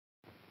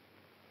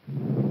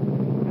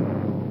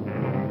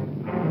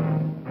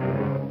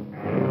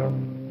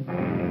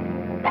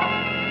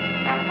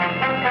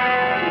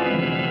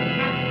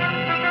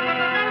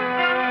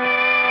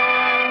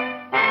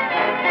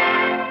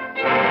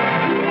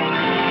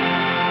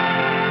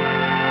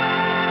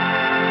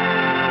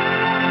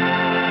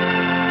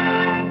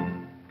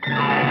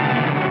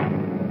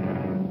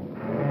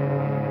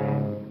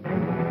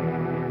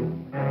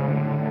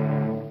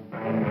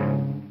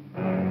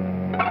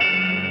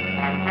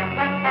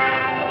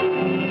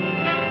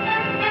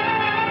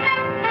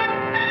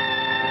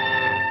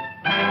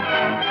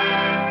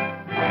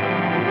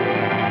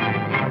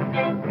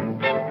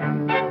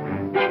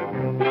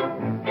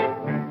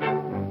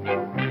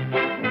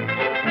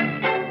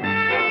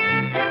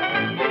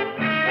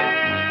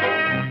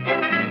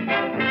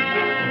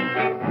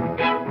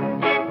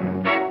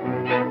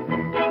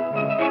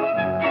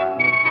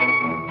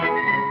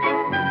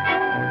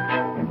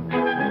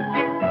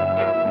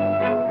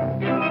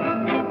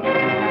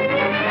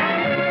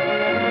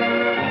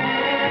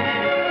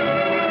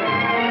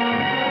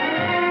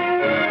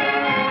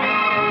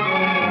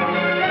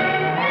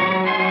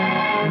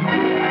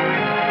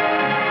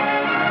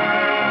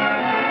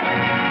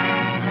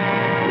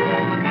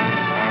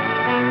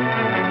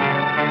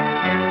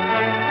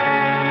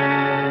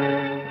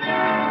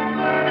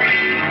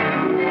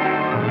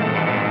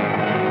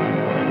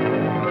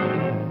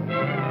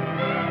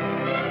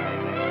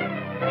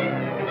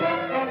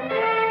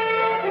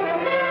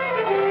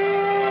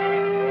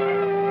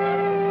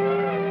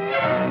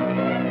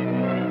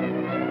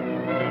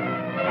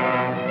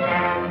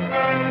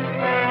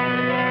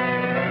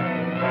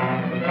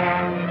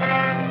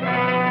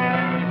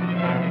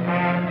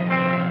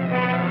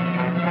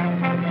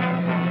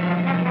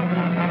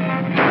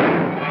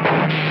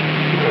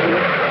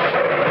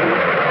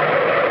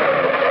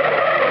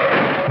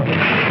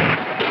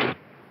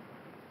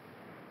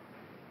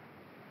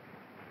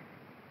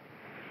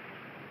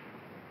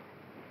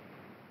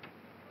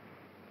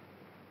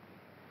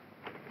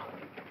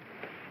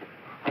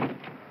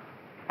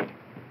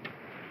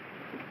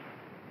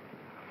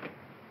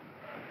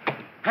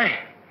Hey,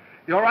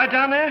 you all right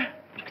down there?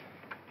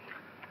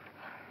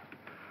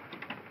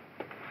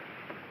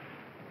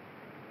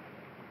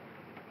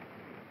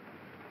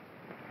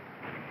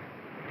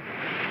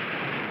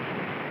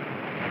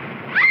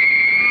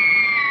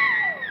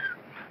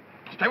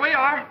 Stay where you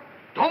are.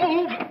 Don't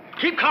move.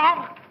 Keep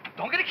calm.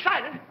 Don't get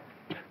excited.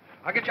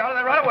 I'll get you out of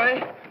there right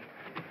away.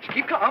 Just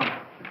keep calm.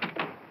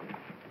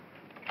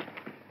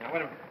 Now,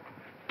 wait a minute.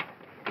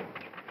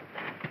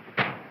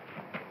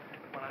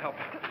 Want to help?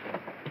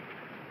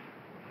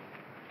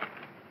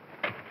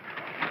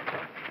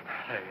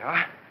 There you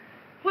are.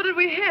 What did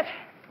we hit?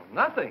 Well,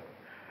 nothing.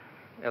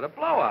 We had a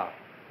blowout.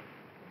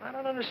 I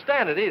don't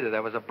understand it either.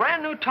 There was a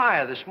brand new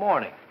tire this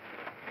morning.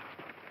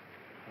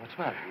 What's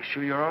the matter? You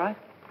sure you're all right?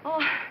 Oh,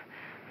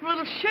 I'm a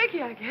little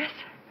shaky, I guess.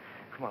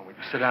 Come on, we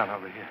can sit down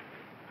over here.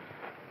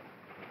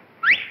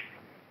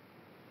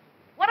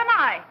 What am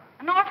I?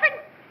 An orphan?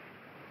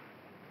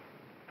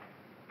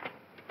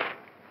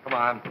 Come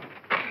on.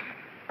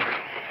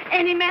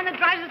 Any man that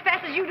drives as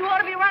fast as you do ought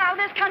to be run out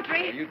of this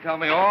country. Well, you tell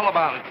me all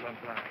about it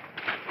sometime.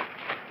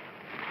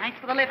 Thanks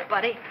for the lift,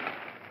 buddy.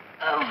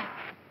 Oh.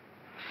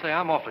 Say,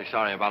 I'm awfully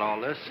sorry about all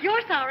this.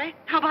 You're sorry.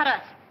 How about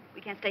us?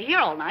 We can't stay here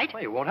all night.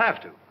 Well, you won't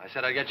have to. I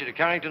said I'd get you to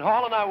Carrington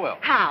Hall, and I will.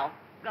 How?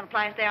 Gonna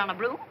fly us there on a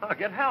broom? I'll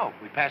get help.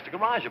 We passed the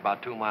garage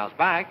about 2 miles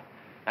back.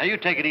 Now, you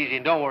take it easy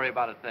and don't worry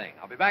about a thing.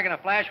 I'll be back in a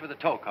flash with a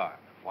tow car.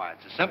 Why,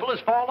 it's as simple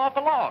as falling off a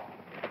log.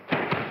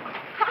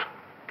 Ha!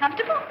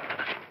 Comfortable?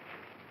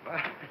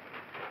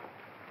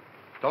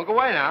 Don't go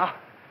away now.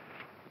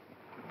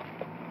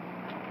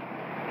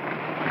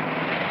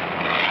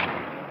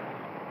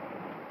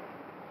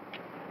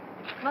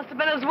 Must have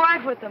been his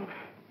wife with him.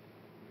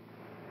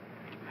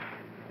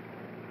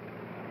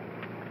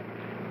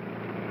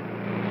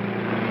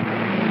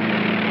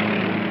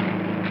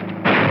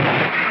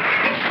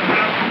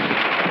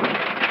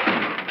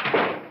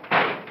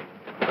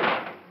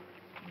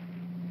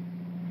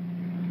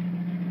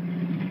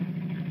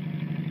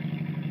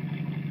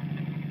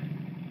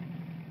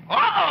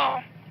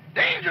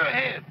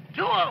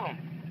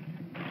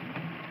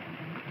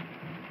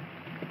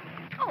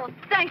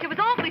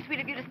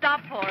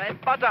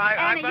 But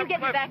Annie, you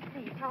get me back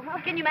seat.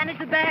 Can you manage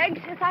the bags?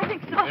 Yes, I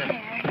think so. Yeah.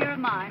 There, here are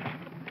mine.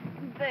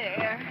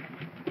 There.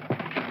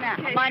 Now,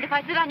 mind if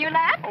I sit on your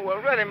lap? Oh, well,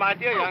 really, my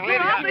dear young lady.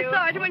 We're awfully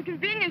sorry to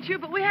inconvenience you,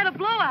 but we had a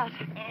blowout.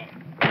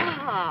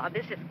 Ah,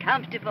 this is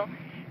comfortable.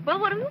 Well,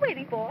 what are we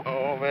waiting for?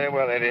 Oh, very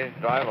well, lady.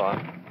 Drive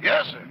on.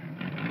 Yes, sir.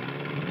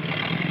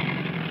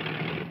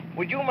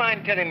 Would you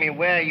mind telling me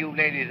where you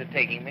ladies are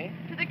taking me?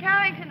 To the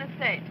Carrington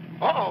estate.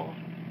 Uh-oh.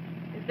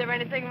 Is there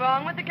anything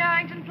wrong with the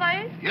Carrington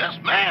place? Yes,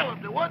 ma'am.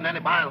 If there wasn't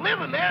anybody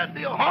living there, it'd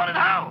be a haunted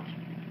house.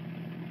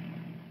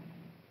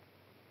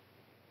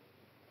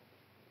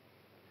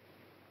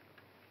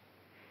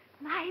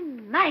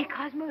 My,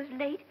 Cosmo's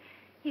late.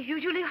 He's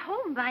usually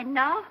home by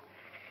now.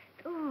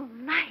 Oh,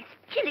 my,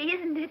 it's chilly,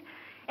 isn't it?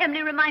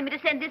 Emily, remind me to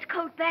send this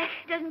coat back.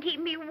 It doesn't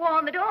keep me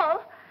warm at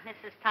all.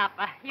 Mrs.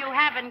 Topper, you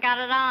haven't got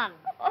it on.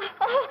 Oh,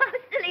 how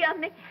silly of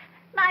me.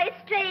 My,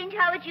 it's strange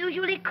how it's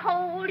usually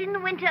cold in the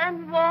winter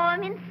and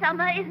warm in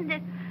summer, isn't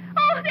it?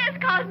 Oh, there's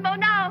Cosmo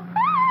now.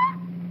 Ah!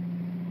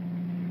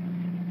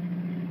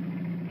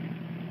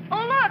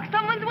 Oh, look,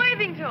 someone's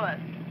waving to us.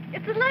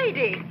 It's a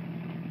lady.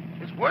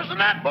 It's worse than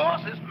that,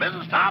 boss. It's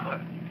Mrs.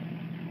 Topper.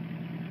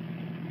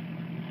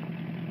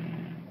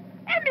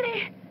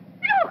 Emily,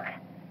 look.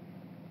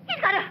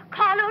 He's got a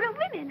carload of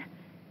women.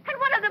 And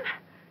one of them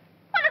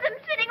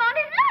sitting on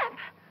his lap.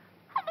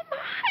 Oh, my,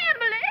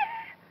 Emily.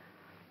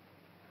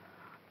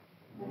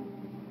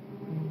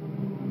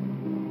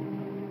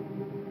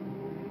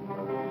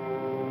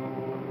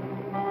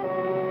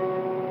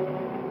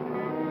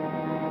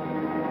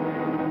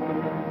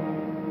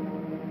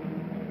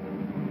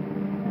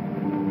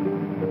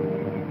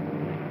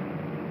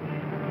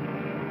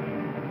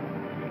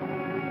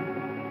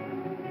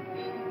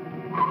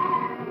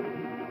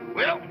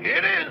 Well, here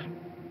it is.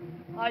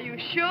 Are you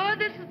sure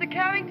this is the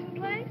Carrington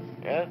place?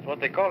 Yes, that's what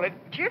they call it.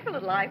 Cheerful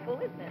little eyeful,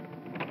 isn't it?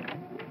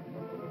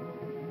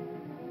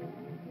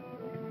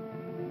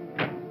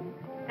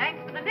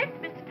 Thanks for the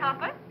lift, Mr.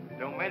 Topper.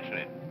 Don't mention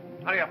it.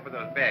 Hurry up with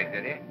those bags,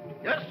 Eddie.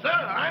 Yes, sir.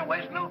 I ain't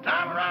wasting no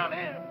time around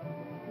here.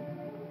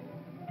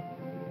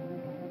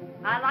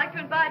 I'd like to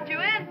invite you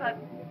in, but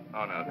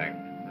Oh, no, thanks.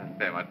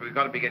 Very much. We've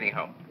got to be getting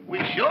home. We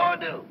sure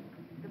do.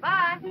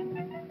 goodbye.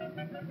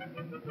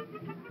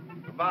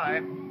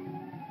 Goodbye.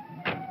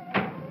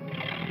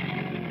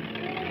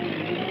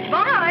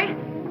 Bye.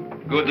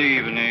 Good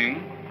evening.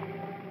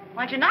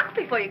 Why'd you knock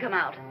before you come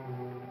out?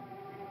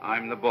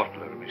 I'm the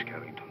butler, Miss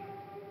Carrington.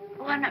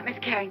 Oh, I'm not Miss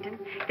Carrington.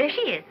 There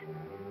she is.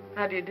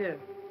 How do you do?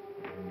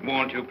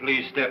 Won't you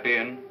please step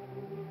in?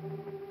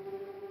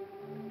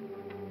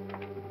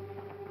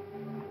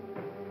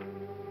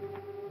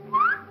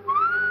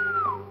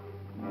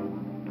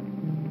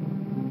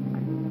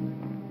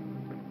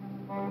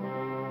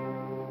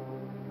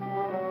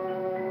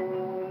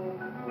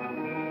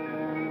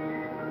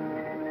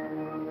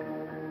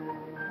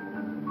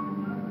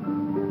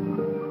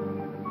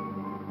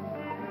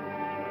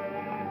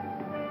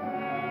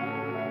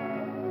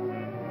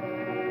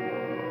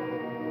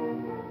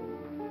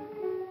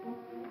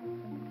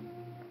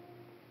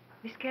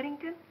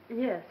 Carrington?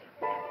 Yes.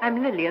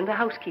 I'm Lillian, the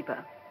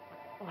housekeeper.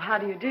 Oh, how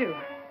do you do?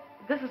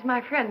 This is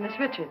my friend, Miss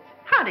Richards.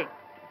 Howdy.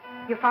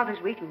 Your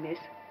father's waiting, miss.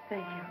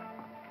 Thank you.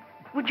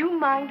 Would you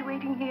mind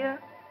waiting here?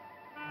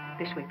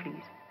 This way,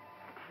 please.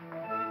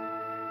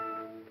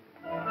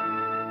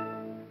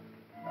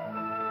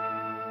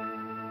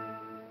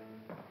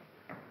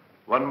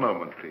 One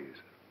moment, please.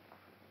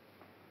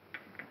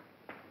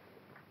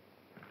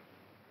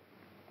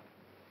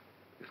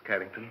 Miss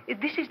Carrington?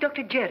 This is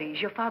Dr.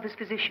 Jerry's, your father's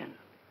physician.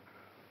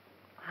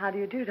 How do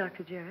you do,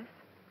 Dr. Jerris?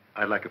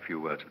 I'd like a few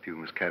words with you,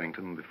 Miss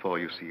Carrington, before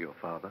you see your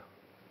father.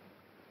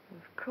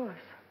 Of course.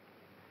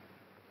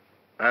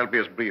 I'll be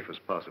as brief as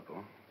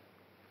possible.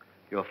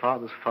 Your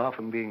father's far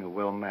from being a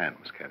well man,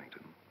 Miss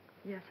Carrington.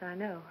 Yes, I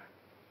know.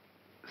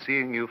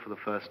 Seeing you for the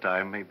first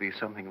time may be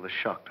something of a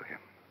shock to him.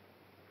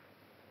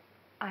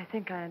 I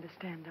think I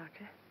understand,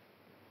 Doctor.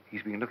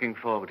 He's been looking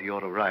forward to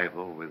your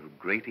arrival with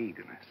great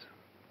eagerness.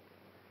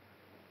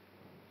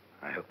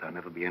 I hope there'll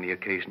never be any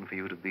occasion for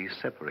you to be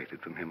separated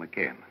from him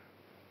again.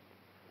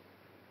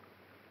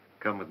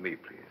 Come with me,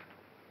 please.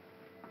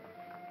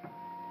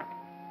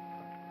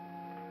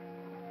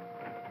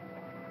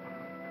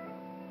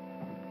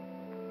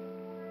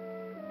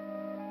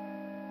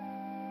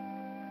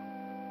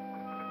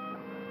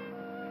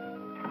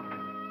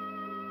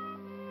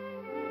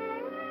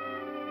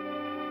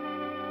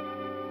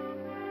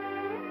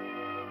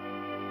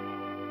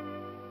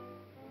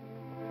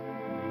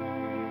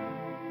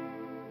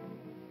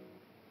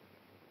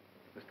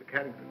 Mr.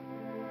 Carrington.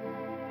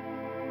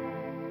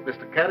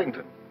 Mr.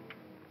 Carrington.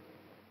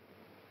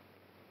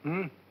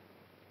 Hmm?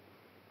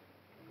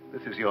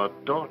 This is your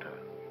daughter.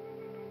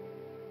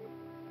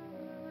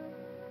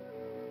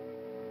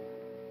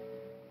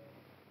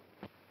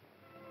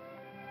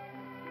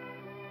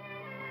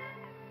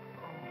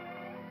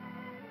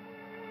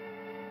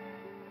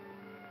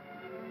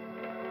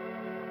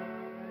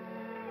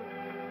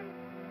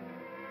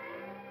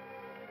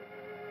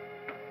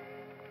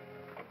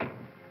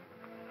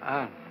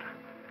 Anne.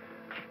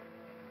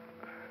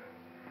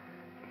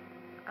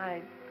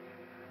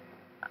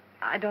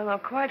 I don't know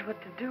quite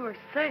what to do or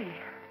say.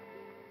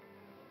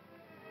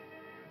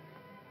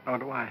 Nor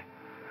do I.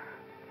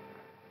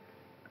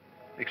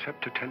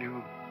 Except to tell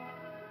you,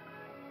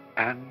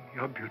 Anne,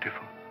 you're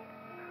beautiful.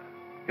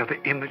 You're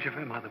the image of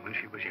her mother when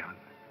she was young.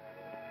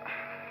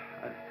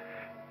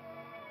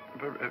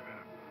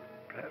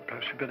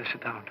 Perhaps you'd better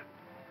sit down.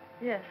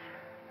 Yes.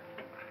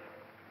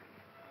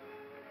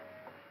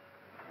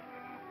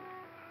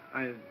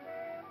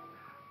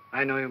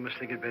 I know you must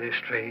think it very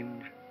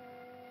strange,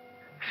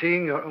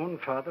 seeing your own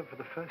father for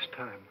the first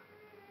time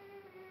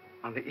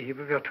on the eve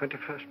of your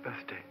 21st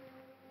birthday.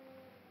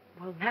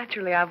 Well,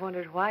 naturally, I've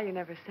wondered why you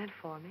never sent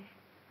for me.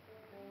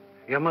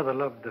 Your mother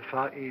loved the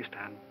Far East,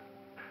 and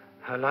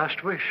her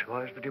last wish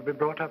was that you be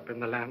brought up in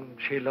the land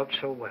she loved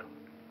so well.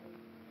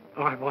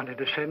 Oh, I wanted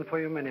to send for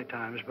you many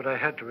times, but I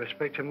had to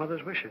respect your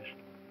mother's wishes.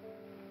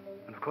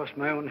 And, of course,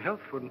 my own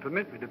health wouldn't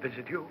permit me to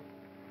visit you.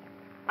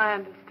 I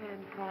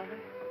understand, Father.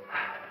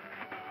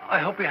 I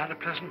hope you had a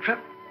pleasant trip.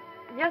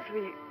 Yes,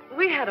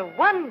 we had a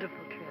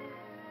wonderful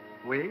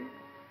trip. We?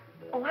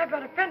 Oh, I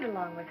brought a friend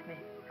along with me,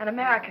 an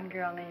American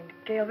girl named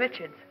Gail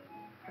Richards.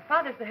 Her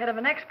father's the head of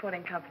an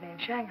exporting company in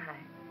Shanghai.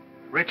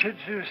 Richards,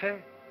 you say?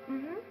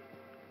 Mm-hmm.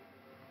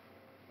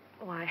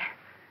 Oh,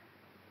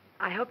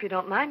 I hope you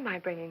don't mind my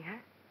bringing her.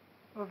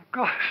 Of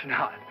course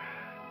not.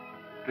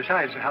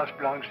 Besides, the house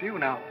belongs to you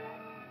now.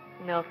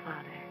 No,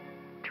 Father.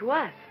 To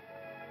us.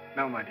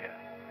 No, my dear.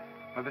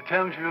 By the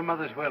terms of your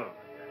mother's will,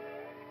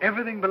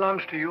 everything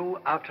belongs to you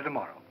after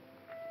tomorrow.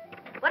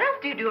 What else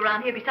do you do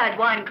around here besides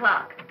wine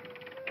clock?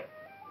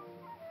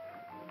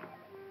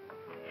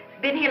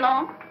 Been here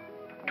long?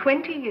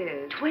 20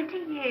 years. 20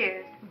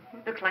 years.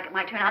 Looks like it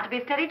might turn out to be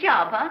a steady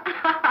job, huh?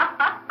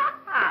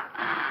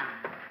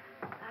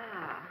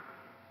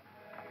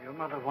 Your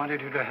mother wanted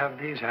you to have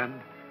these,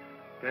 Anne.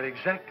 They're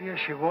exactly as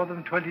she wore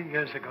them 20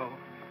 years ago.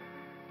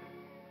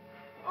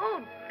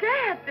 Oh,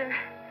 Dad,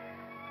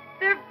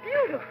 they're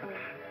beautiful.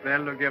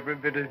 They'll look every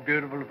bit as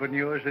beautiful upon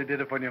you as they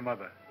did upon your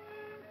mother.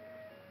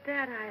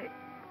 Dad,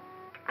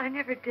 I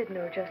never did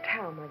know just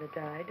how Mother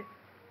died.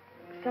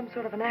 Some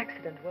sort of an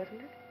accident,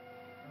 wasn't it?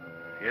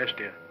 Yes,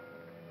 dear.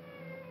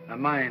 A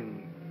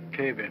mine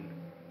cave-in.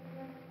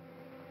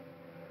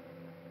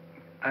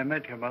 I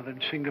met your mother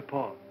in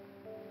Singapore.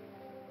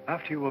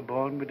 After you were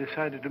born, we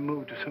decided to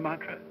move to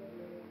Sumatra,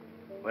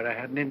 where I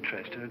had an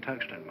interest in a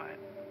tungsten mine.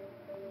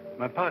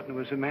 My partner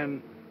was a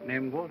man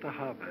named Walter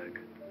Harburg.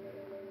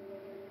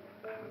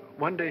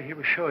 One day he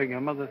was showing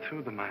your mother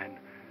through the mine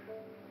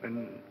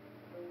when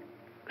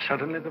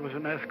suddenly there was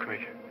an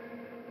earthquake.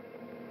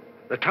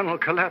 The tunnel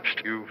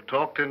collapsed. You've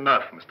talked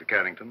enough, Mr.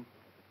 Carrington.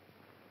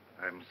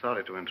 I'm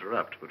sorry to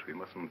interrupt, but we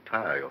mustn't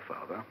tire your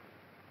father.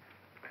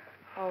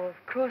 Oh, of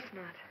course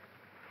not.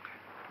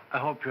 I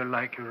hope you'll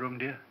like your room,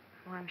 dear.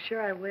 Oh, I'm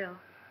sure I will.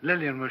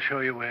 Lillian will show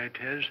you where it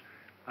is.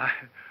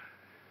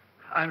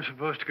 I'm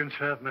supposed to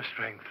conserve my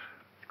strength.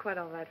 It's quite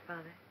all right,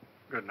 Father.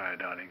 Good night,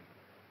 darling.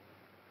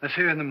 I'll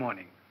see you in the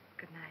morning.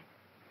 Good night.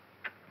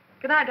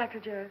 Good night, Dr.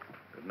 Jarrett.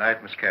 Good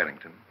night, Miss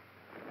Carrington.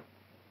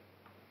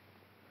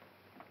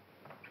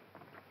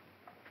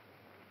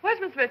 Where's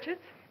Miss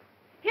Richards?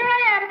 Here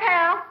I am,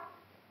 pal.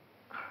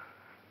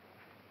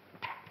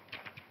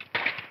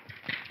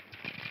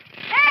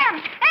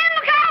 Anne,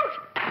 look out!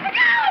 Look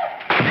out!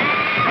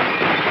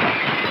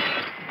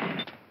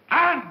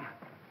 Anne!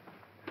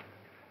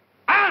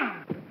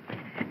 Anne!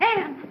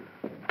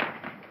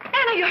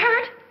 Anne, are you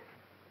hurt?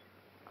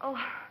 Oh,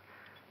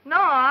 no,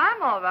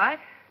 I'm all right.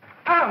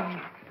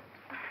 Anne!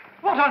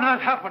 What on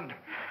earth happened?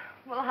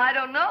 Well, I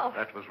don't know.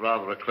 That was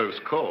rather a close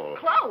call.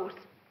 Close.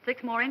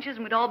 6 more inches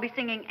and we'd all be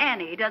singing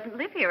Annie doesn't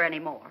live here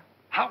anymore.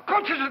 How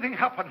could such a thing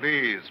happen?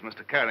 Please,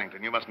 Mr.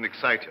 Carrington, you mustn't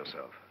excite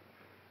yourself.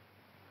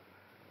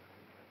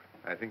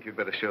 I think you'd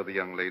better show the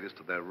young ladies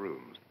to their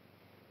rooms.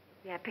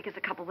 Yeah, pick us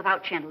a couple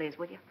without chandeliers,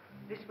 will you?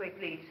 This way,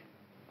 please.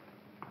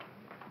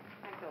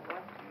 Thanks, old boy.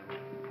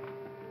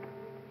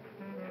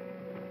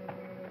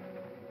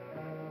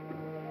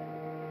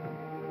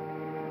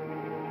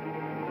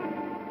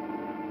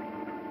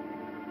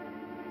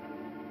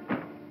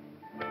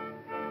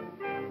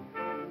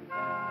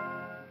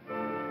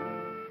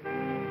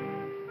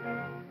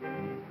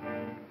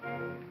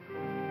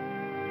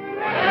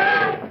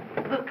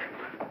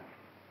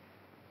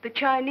 The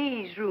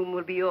Chinese room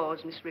will be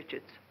yours, Miss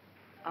Richards.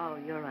 Oh,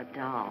 you're a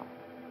doll.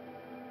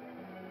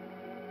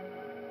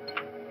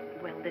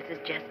 Well, this is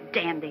just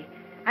dandy.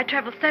 I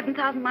traveled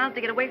 7,000 miles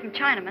to get away from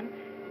Chinamen,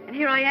 and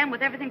here I am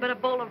with everything but a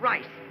bowl of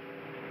rice.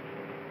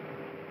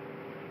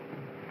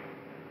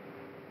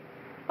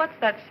 What's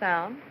that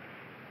sound?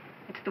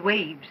 It's the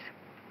waves,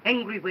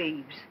 angry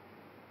waves.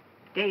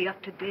 Day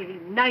after day,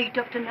 night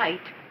after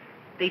night,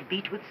 they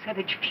beat with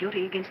savage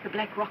fury against the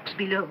black rocks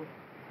below.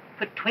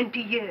 For 20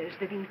 years,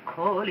 they've been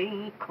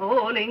calling,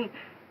 calling,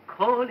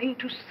 calling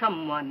to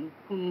someone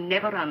who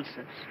never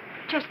answers.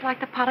 Just like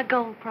the pot of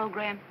gold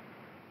program.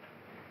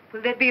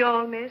 Will that be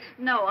all, miss?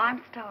 No,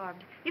 I'm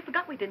starved. You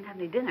forgot we didn't have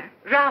any dinner.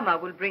 Rama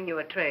will bring you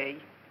a tray.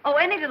 Oh,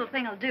 any little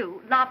thing will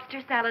do.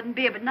 Lobster, salad, and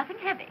beer, but nothing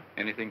heavy.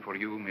 Anything for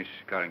you, Miss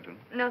Carrington?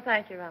 No,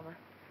 thank you, Rama.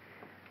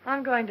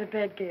 I'm going to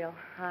bed, Gail.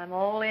 I'm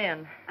all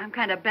in. I'm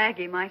kind of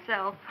baggy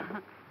myself.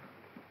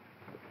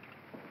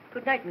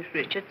 Good night, Miss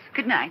Richards.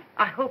 Good night.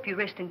 I hope you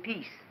rest in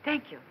peace.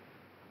 Thank you.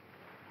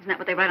 Isn't that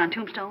what they write on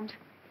tombstones?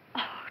 Oh,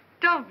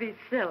 don't be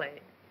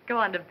silly. Go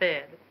on to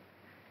bed.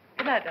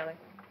 Good night, darling.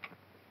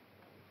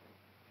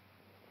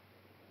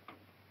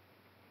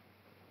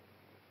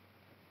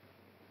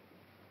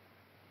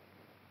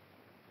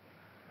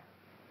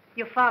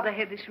 Your father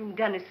had this room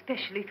done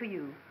especially for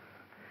you.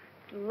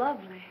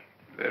 Lovely.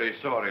 Very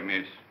sorry,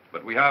 miss,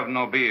 but we have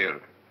no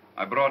beer.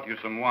 I brought you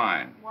some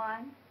wine.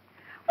 Wine?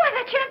 Why,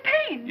 that's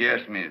champagne. Yes,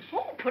 miss.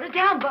 Oh, put it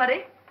down,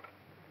 buddy.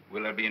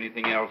 Will there be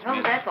anything else, Oh,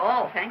 miss? that's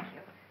all, thank you.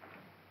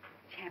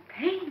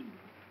 Champagne.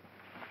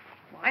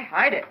 Why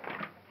hide it?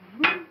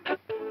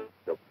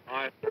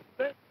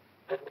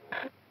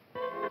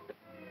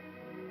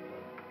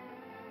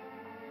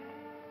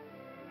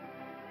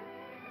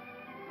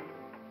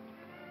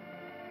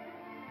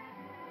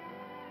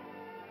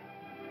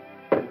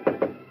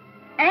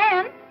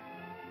 Anne?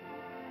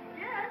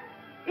 Yes?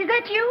 Is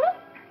that you?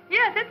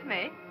 Yes, it's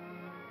me.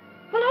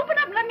 Well, open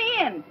up and let me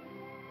in.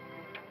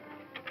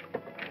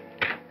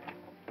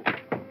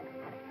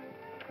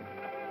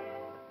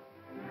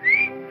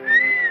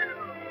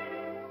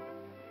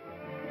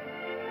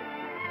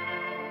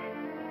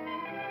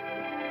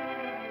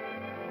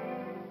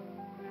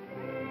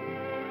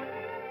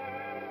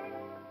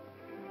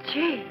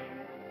 Gee,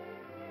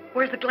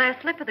 where's the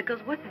glass slipper that goes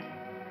with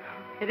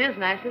it? It is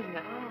nice, isn't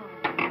it?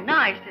 Oh,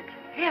 nice. It's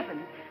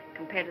heaven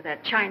compared to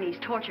that Chinese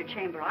torture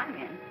chamber I'm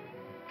in.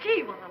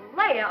 Gee, what a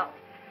layout.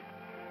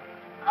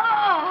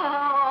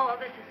 Oh,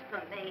 this is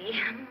for me.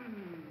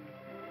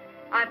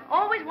 I've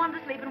always wanted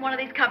to sleep in one of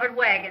these covered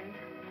wagons.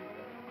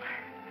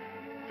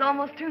 It's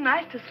almost too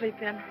nice to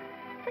sleep in.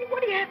 Say,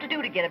 what do you have to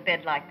do to get a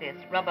bed like this?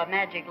 Rub a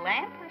magic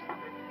lamp or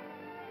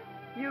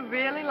something? You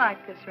really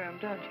like this room,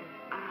 don't you?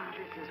 Ah,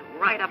 this is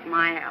right up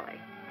my alley.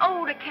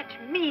 Oh, to catch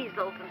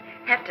measles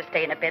and have to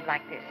stay in a bed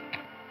like this.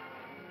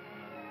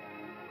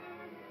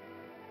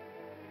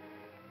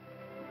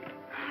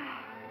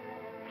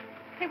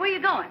 Hey, where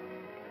you going?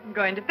 I'm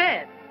going to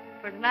bed.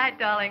 For tonight,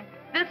 darling,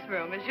 this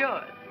room is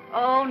yours.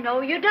 Oh, no,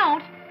 you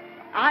don't.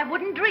 I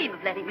wouldn't dream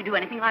of letting you do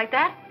anything like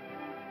that.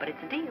 But it's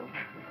a deal.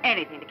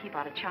 Anything to keep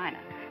out of China.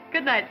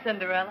 Good night,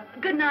 Cinderella.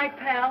 Good night,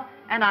 pal.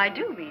 And I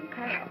do mean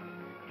pal.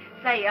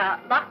 Say,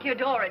 lock your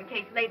door in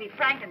case Lady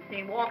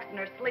Frankenstein walks in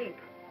her sleep.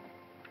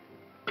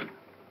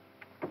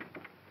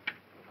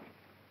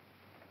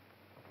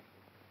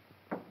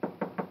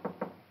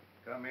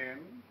 Come in.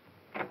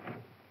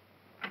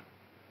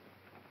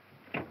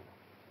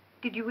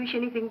 Did you wish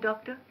anything,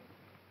 Doctor?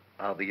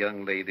 Are the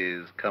young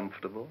ladies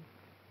comfortable?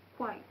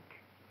 Quite.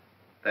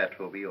 That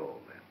will be all,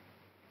 then.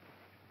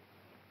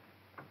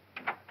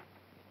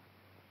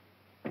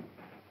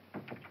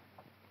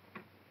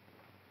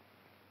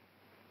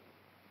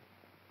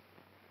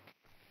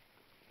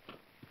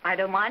 I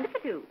don't mind if I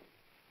do.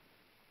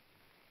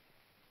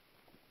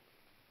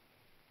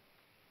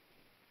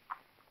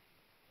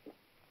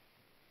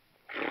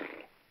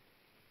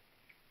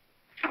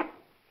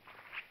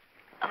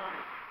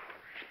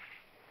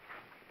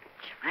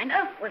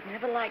 China was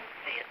never like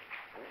this.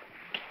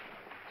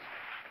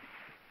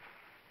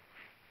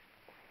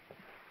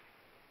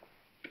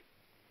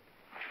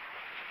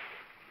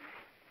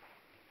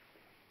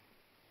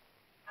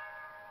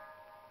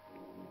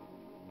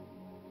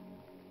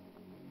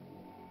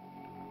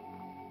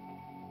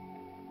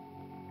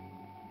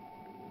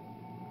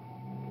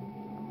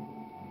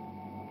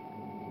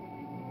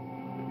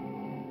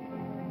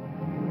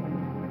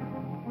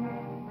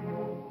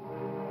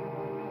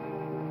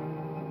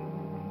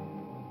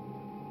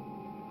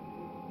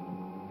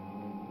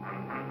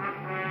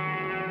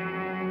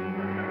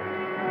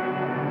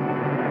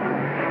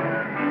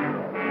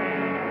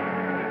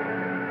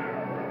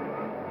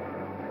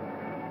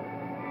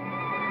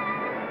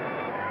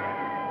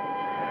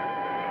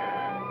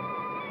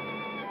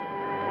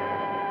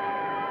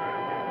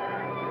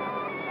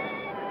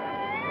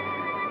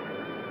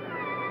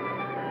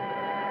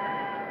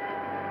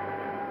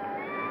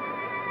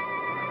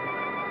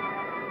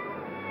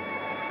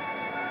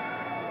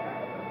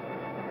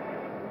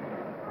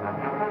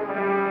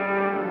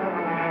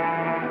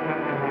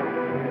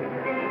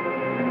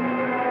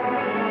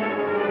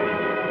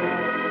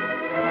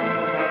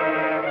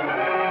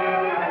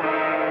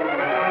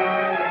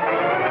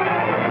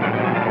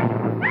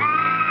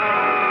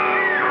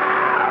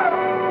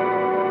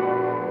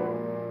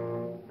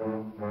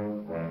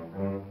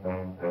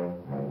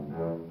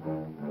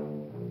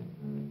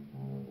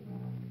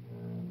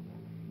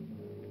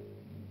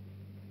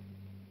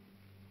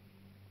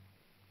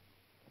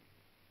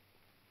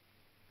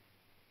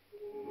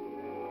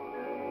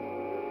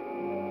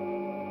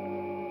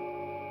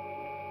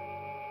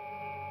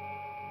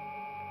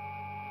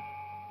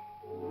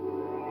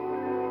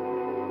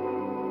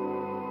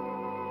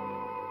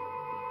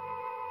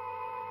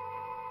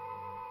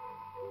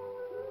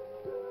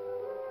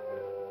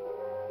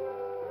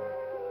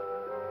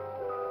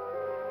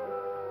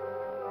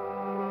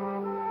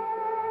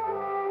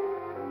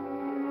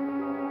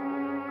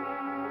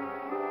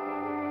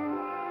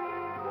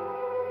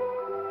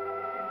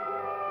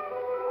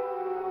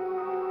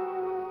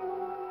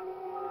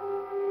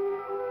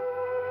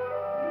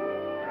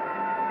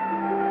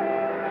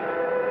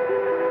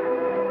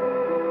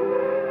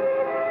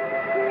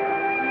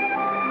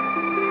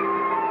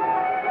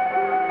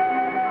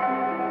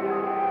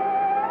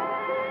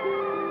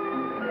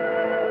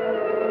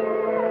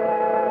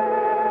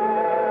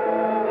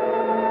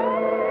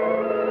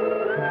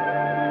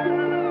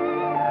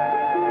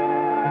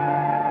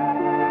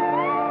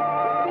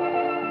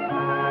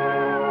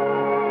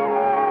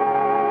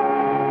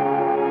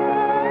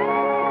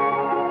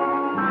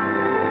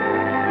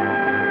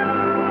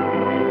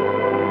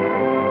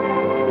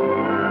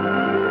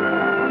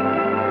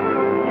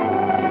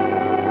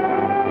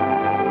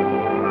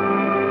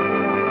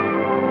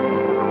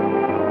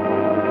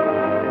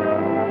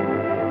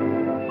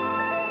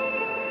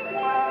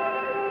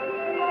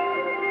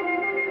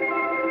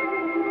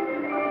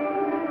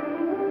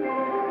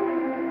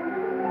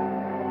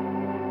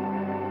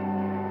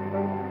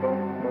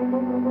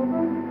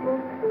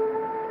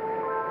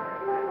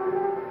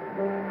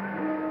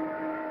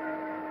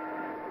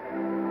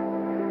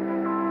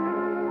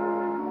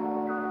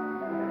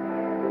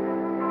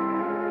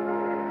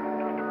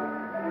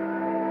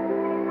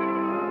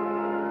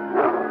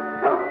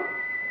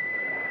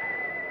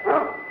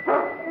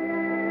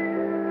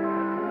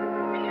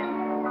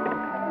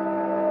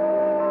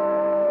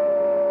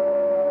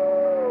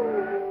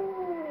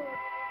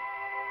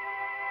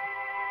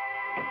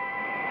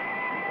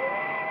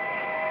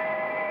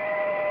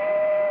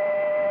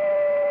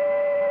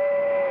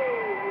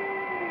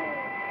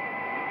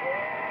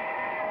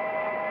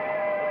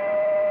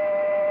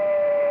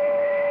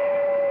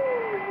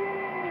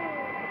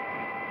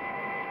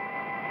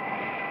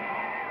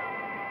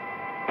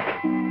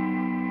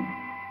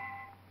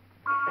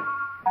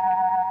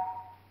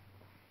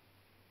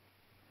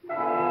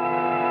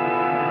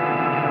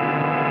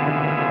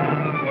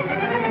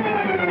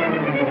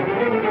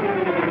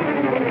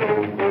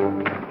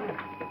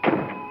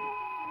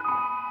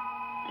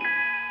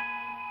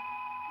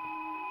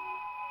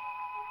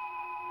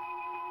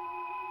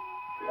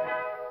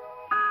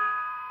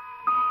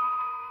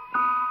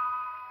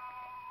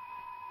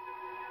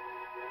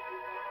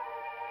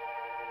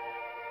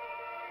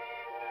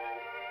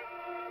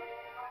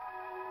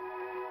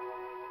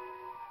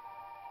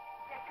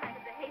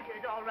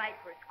 All right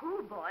for a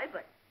schoolboy,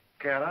 but...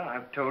 Kara,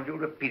 I've told you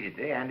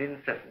repeatedly and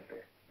incessantly,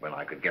 when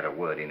I could get a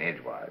word in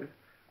edgewise,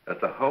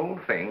 that the whole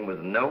thing was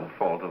no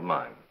fault of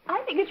mine.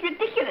 I think it's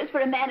ridiculous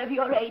for a man of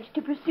your age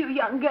to pursue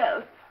young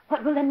girls.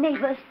 What will the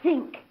neighbors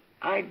think?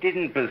 I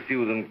didn't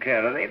pursue them,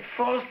 Kara. They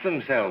forced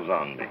themselves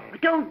on me.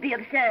 Don't be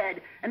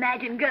absurd.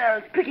 Imagine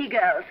girls, pretty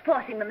girls,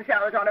 forcing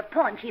themselves on a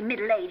paunchy,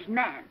 middle-aged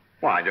man.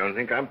 Well, I don't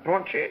think I'm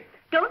paunchy.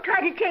 Don't try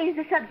to change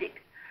the subject.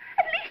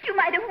 At least you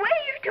might have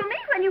waved to me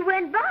when you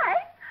went by.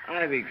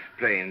 I've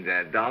explained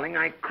that, darling.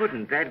 I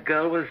couldn't. That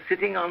girl was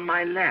sitting on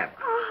my lap.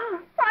 Oh,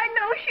 I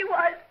know she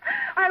was.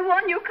 I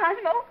warn you,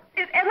 Cosmo,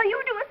 if ever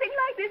you do a thing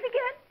like this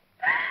again,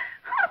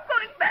 I'm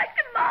going back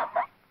to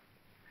Mama.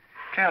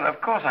 Sharon,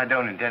 of course I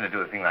don't intend to do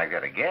a thing like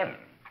that again.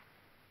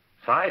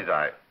 Besides,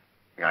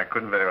 I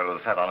couldn't very well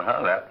have sat on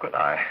her lap, could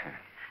I?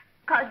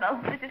 Cosmo,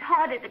 this is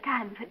hardly the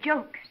time for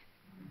jokes.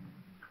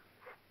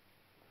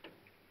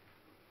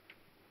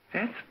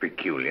 That's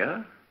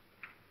peculiar.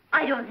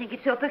 I don't think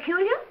it's so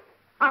peculiar.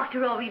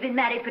 After all, we've been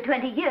married for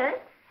 20 years,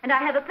 and I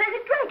have a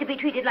perfect right to be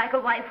treated like a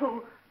wife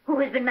who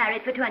has been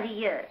married for 20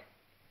 years.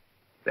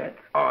 That's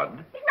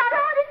odd. It's not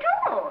odd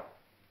at all.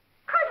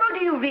 Cosmo,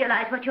 do you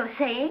realize what you're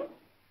saying?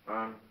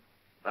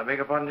 I beg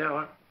your pardon, dear.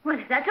 What? Well,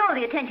 if that's all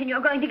the attention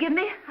you're going to give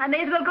me, I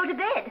may as well go to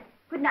bed.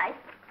 Good night.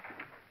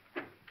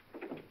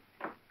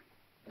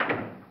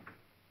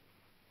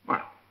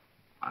 Well,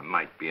 I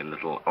might be a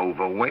little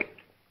overweight,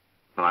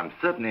 but I'm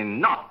certainly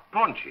not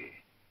paunchy.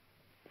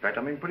 In fact,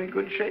 I'm in pretty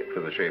good shape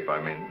for the shape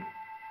I'm in.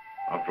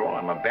 After all,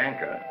 I'm a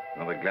banker,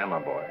 not a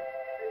glamour boy.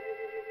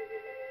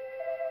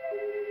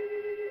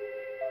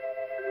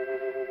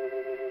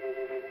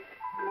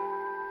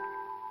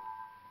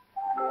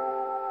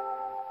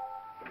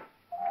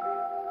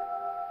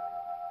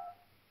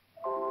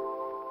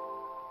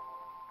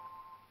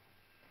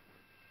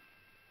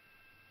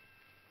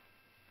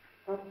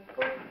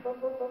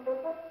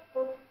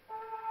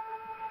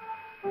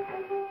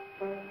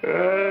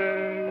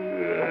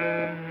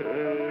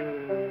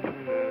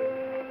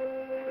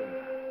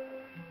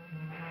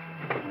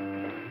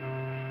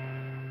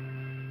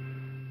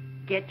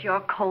 Get your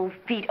cold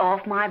feet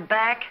off my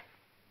back.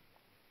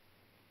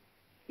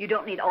 You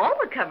don't need all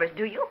the covers,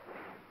 do you?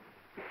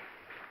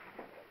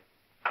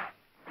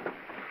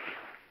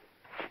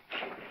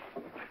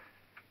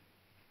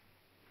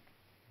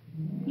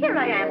 Here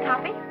I am,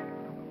 Toppy.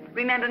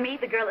 Remember me,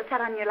 the girl that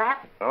sat on your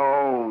lap?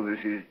 Oh,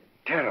 this is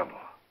terrible.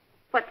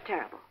 What's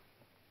terrible?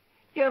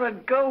 You're a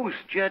ghost.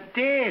 You're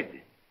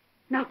dead.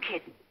 No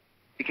kidding.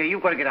 Okay,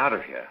 you've got to get out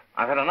of here.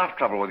 I've had enough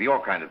trouble with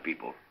your kind of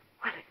people.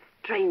 Well, it's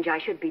strange I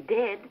should be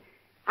dead.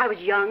 I was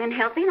young and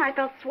healthy, and I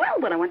felt swell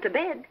when I went to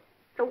bed.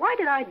 So why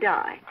did I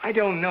die? I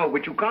don't know,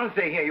 but you can't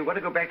stay here. You've got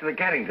to go back to the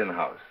Carrington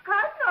house.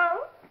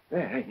 Cosmo!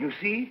 There, you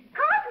see?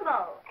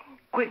 Cosmo!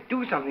 Quick,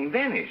 do something.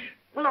 Vanish.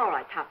 Well, all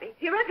right, Toppy.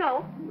 Here I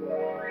go.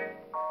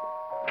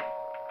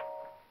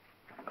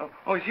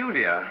 Oh, it's you,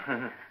 dear.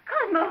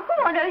 Cosmo,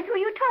 who on earth were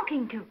you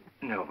talking to?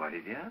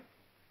 Nobody, dear.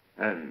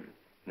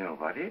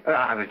 Nobody.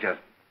 I was just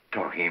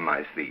talking in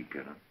my sleep, you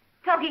know.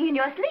 Talking in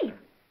your sleep?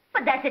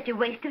 But that's such a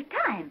waste of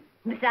time.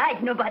 Besides,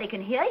 nobody can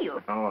hear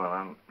you. Oh, well,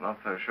 I'm not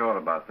so sure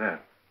about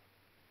that.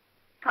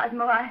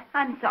 Cosmo,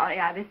 I'm sorry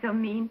I was so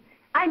mean.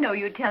 I know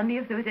you'd tell me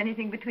if there was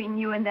anything between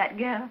you and that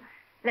girl.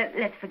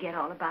 Let's forget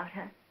all about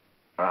her.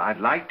 Well, I'd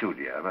like to,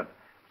 dear, but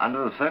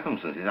under the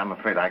circumstances, I'm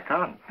afraid I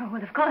can't. Oh,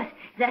 well, of course.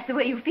 If that's the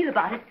way you feel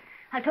about it.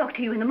 I'll talk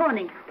to you in the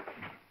morning.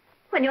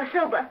 When you're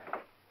sober.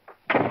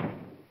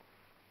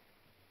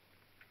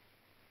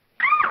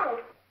 Ow!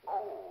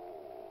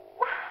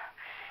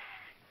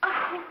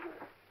 Oh.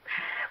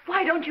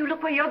 Why don't you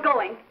look where you're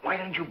going? Why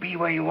don't you be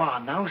where you are?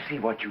 Now see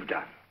what you've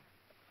done.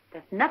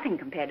 That's nothing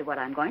compared to what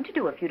I'm going to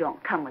do if you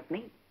don't come with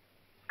me.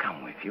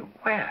 Come with you?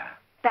 Where?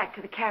 Back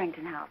to the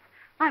Carrington house.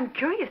 I'm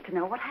curious to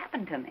know what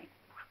happened to me.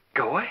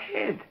 Go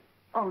ahead.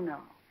 Oh, no.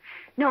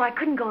 No, I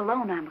couldn't go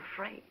alone, I'm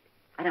afraid.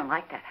 I don't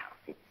like that house.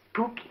 It's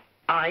spooky.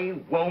 I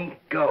won't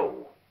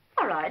go.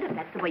 All right, if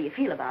that's the way you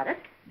feel about it.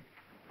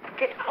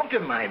 Get out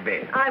of my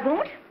bed. I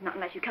won't, not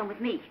unless you come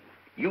with me.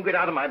 You get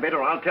out of my bed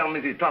or I'll tell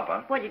Mrs.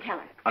 Topper. What'd you tell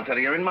her? I'll tell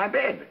her you're in my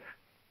bed.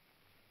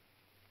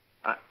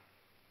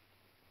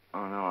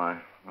 Oh, no, I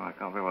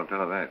can't very well tell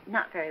her that.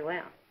 Not very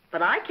well,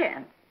 but I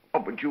can. Oh,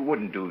 but you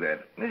wouldn't do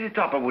that. Mrs.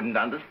 Topper wouldn't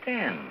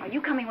understand. Are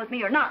you coming with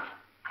me or not?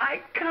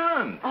 I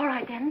can't. All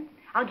right, then.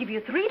 I'll give you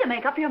 3 to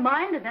make up your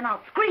mind, and then I'll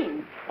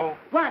scream. Oh.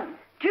 1,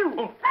 2.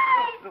 Oh.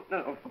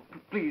 No,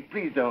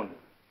 please don't.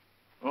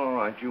 All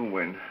right, you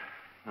win.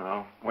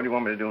 Now, what do you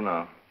want me to do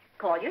now?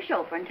 Call your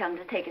chauffeur and tell him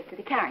to take us to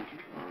the Carrington.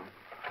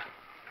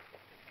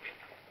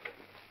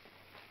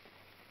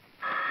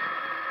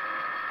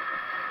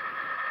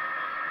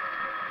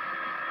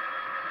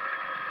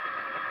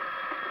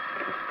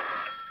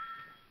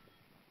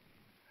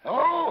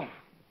 Hello?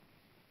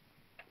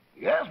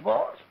 Yes,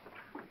 boss.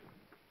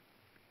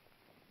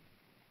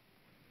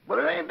 But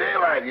it ain't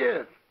daylight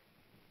yet.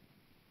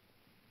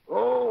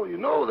 Oh, you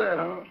know that,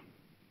 huh?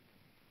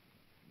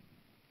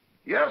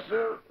 Yes,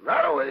 sir.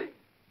 Right away.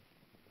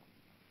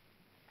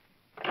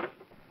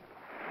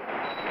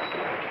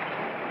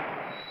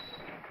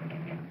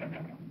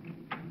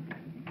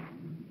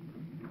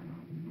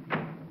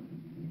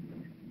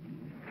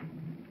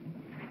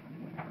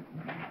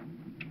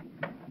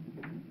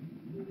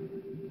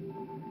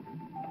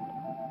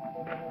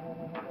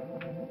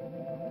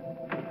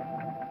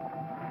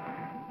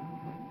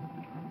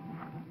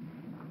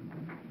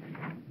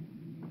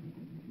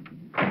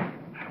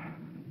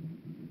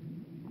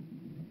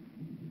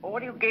 Well,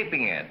 what are you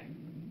gaping at?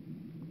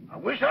 I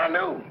wish I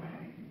knew.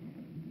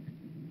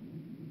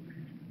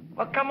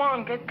 Well, come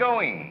on, get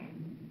going.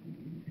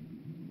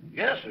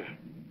 Yes, sir.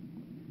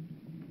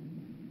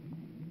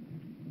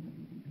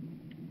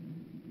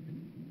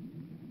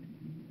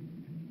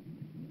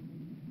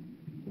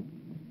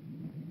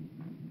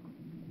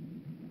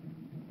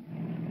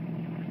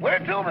 Where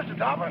to, Mr.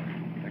 Topper?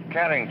 The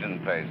Carrington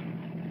place.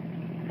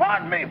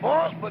 Pardon me,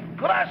 boss, but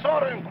could I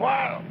sort of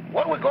inquire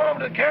what we're going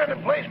over to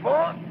Carrington place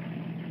for?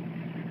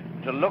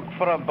 To look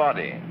for a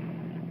body.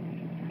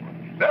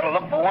 Better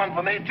look for one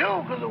for me,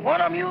 too, because the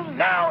one I'm using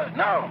now is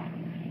no.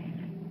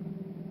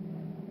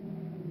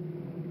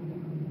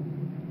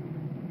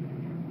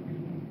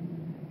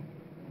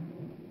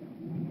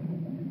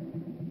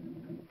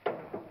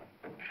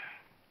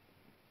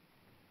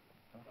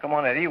 Come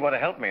on, Eddie, you want to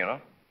help me, you know?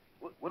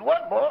 With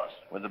what, boss?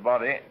 With the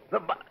body.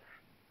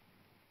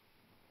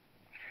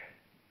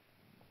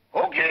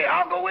 Okay,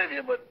 I'll go with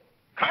you, but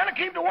kind of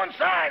keep to one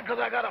side, because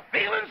I got a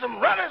feeling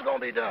some running's going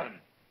to be done.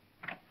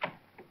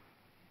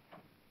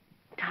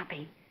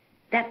 Toppy,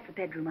 that's the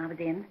bedroom I was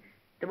in.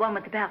 The one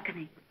with the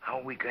balcony. How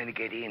are we going to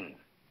get in?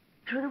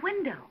 Through the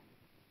window.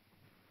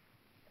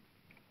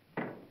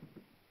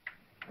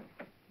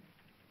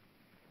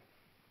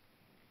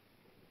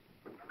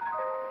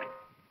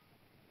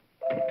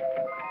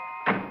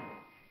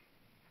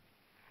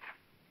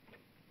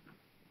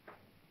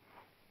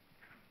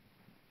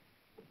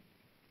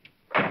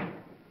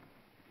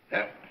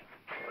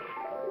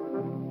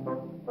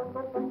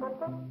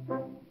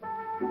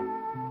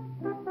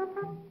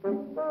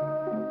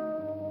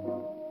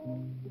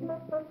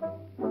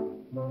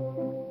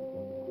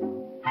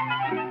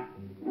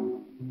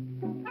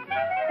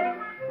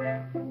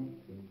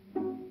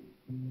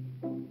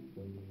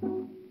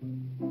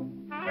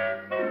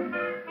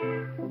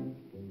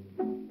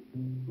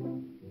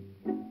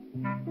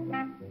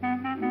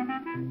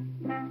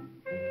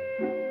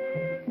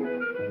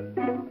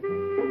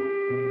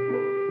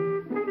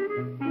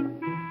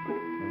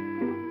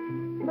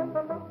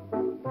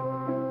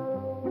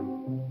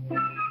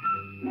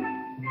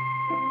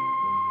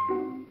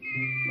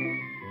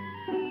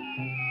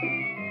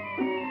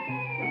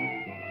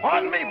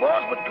 Pardon me,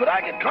 boss, but could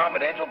I get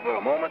confidential for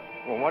a moment?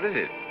 Well, what is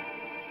it?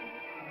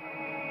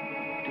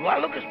 Do I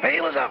look as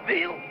pale as I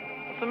feel?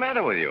 What's the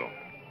matter with you?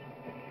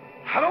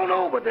 I don't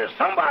know, but there's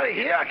somebody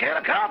here I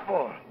can't account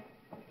for.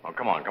 Oh,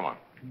 come on, come on.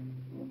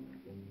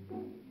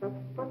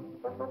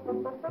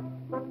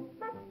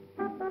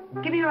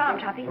 Give me your arm,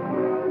 Toppy.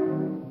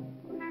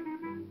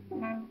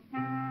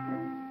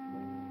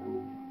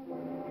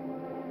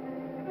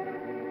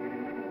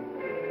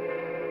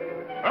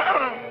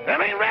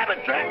 Them ain't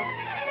rabbit tracks.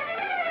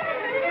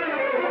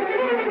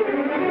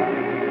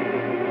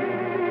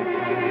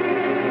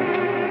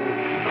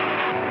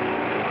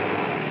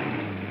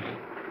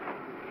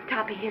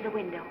 Toppy, here's a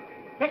window.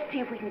 Let's see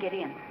if we can get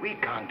in. We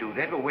can't do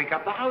that. We'll wake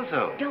up the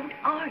household. Don't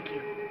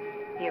argue.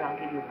 Here, I'll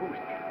give you a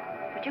boost.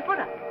 Put your foot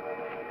up.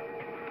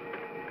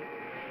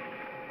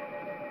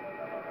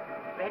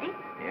 Ready?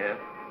 Yes.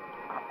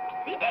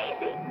 Upsy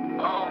daisy.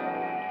 Oh,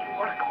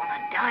 you're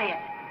gonna diet.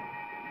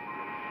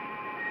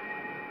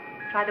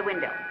 Try the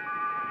window.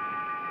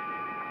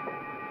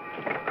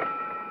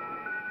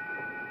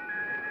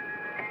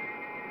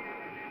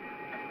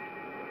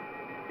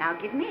 Now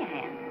give me a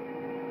hand.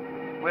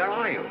 Where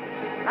are you?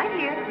 Right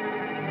here.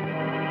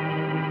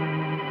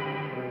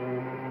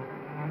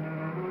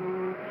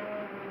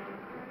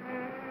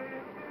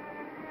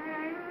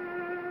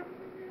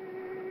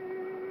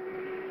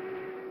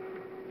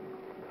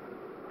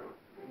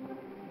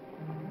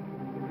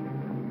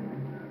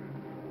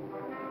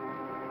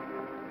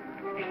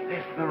 Is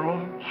this the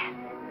room? Yes.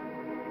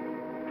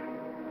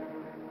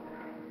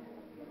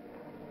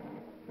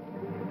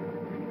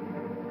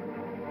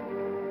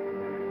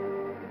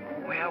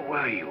 Where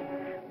were you?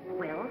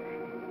 Well,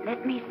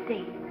 let me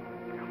see.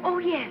 Oh,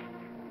 yes.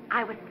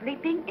 I was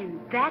sleeping in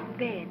that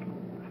bed.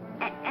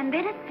 And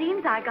then it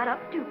seems I got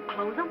up to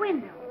close a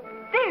window.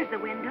 There's the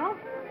window.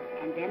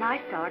 And then I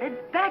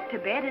started back to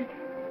bed,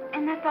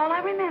 and that's all I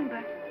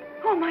remember.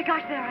 Oh, my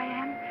gosh, there I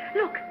am.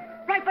 Look,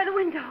 right by the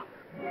window.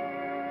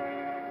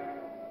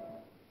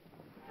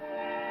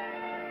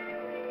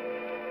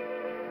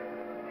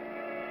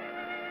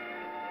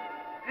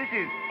 This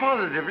is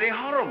positively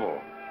horrible.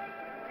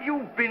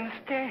 You've been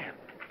stabbed.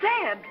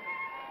 Stabbed?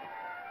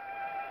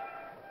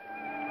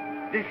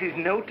 This is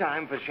no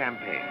time for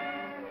champagne.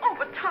 Oh,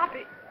 but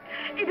Toppy,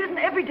 it isn't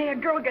every day a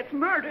girl gets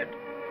murdered.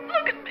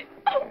 Look at me.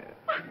 Oh.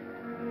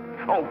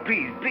 Oh,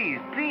 please, please,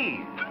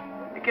 please.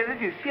 Because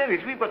this is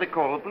serious. We've got to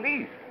call the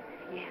police.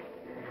 Yes.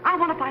 I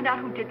want to find out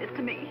who did this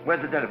to me.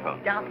 Where's the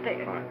telephone?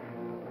 Downstairs. All right.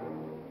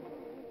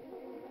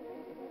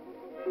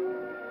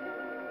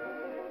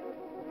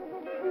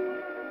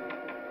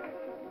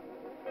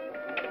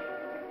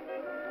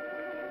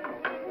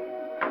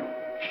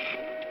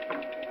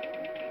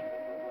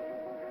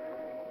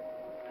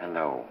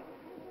 Hello.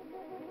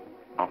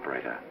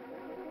 Operator.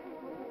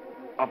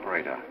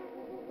 Operator.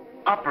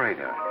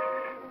 Operator.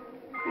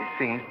 This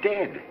thing's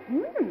dead.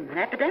 An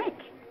epidemic.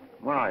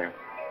 Where are you?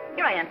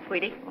 Here I am,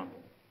 sweetie.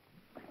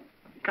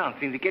 You can't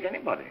seem to get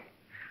anybody.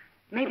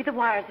 Maybe the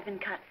wires have been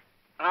cut.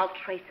 I'll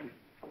trace them.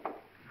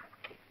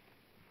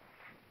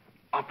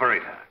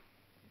 Operator.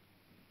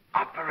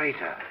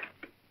 Operator.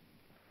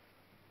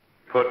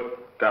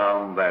 Put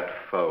down that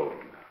phone.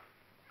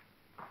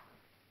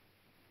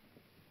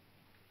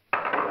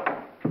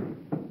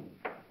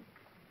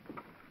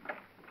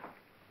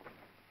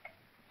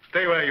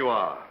 Stay where you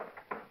are.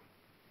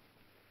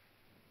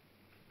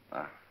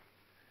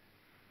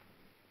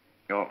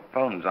 Your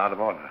phone's out of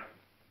order.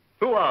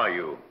 Who are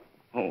you?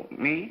 Oh,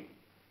 me?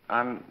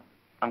 I'm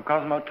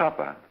Cosmo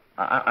Topper.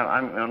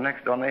 I'm your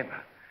next door neighbor.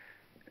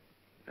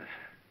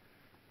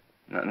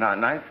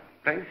 Nice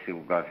place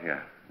you've got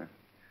here.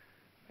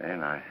 Very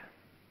nice.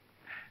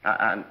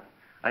 And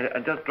I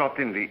just dropped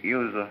in to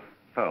use the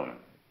phone.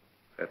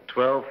 At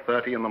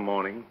 12:30 in the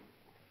morning?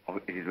 Oh,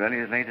 is it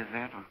really as late as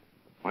that?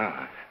 Well,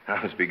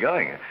 I must be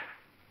going.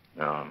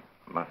 No,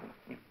 mustn't.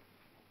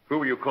 Who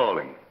were you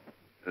calling?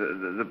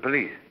 The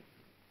police.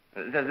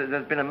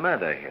 There's been a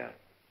murder here.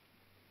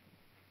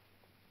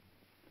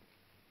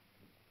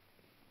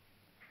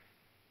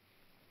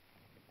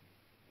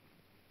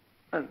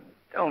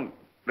 Don't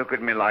look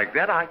at me like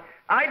that.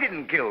 I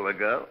didn't kill the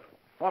girl.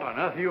 What on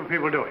earth are you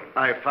people doing?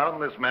 I found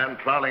this man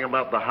prowling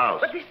about the house.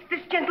 But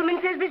this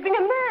gentleman says there's been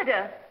a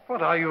murder.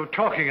 What are you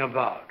talking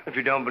about? If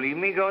you don't believe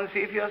me, go and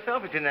see for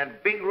yourself. It's in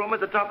that big room at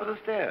the top of the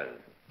stairs.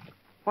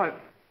 Why,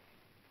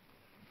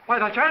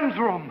 that's Anne's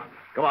room.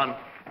 Go on.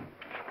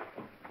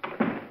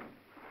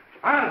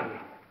 Anne!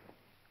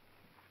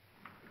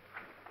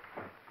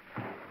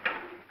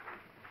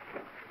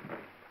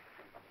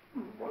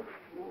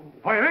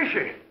 Where is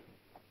she?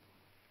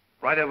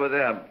 Right over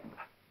there,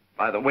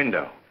 by the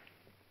window.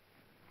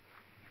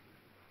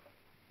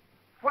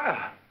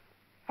 Where?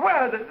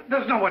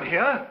 There's no one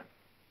here.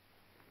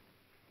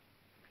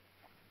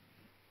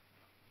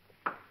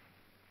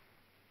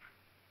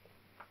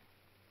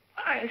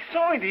 I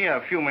saw it here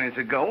a few minutes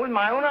ago with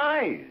my own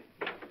eyes.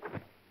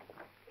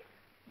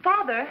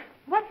 Father,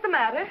 what's the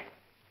matter?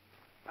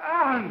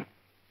 Anne,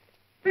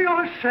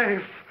 you're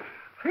safe.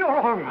 You're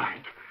all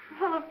right.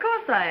 Well, of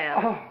course I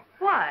am. Oh.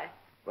 Why?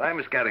 Why,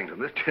 Miss Carrington,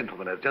 this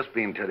gentleman has just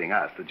been telling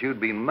us that you'd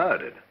been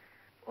murdered.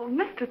 Well,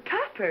 Mr.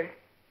 Topper.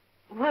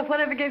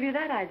 Whatever gave you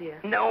that idea?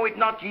 No, it's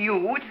not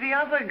you. It's the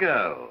other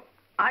girl.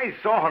 I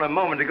saw her a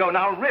moment ago.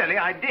 Now, really,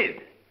 I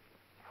did.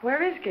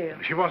 Where is Gail?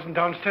 She wasn't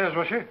downstairs,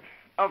 was she?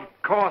 Of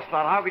course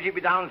not. How could she be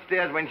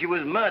downstairs when she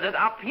was murdered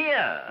up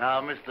here?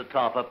 Now, Mr.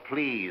 Topper,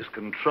 please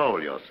control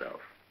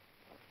yourself.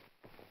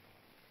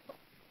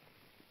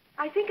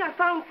 I think I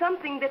found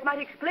something that might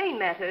explain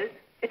matters.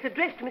 It's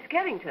addressed to Miss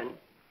Carrington.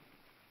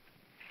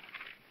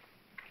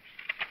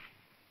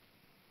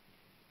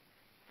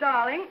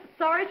 Darling,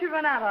 sorry to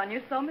run out on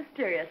you so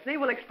mysteriously.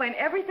 We'll explain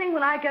everything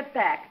when I get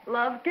back.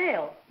 Love,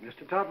 Gail.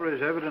 Mr. Topper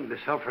is evidently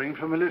suffering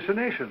from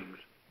hallucinations.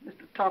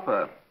 Mr.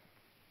 Topper,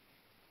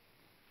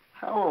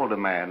 how old a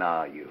man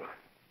are you?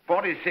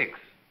 46.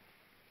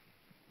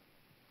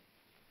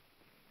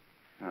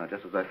 Ah,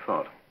 just as I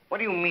thought. What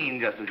do you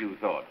mean, just as you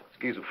thought?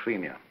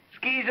 Schizophrenia.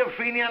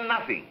 Schizophrenia,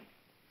 nothing.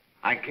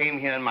 I came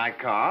here in my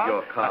car.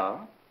 Your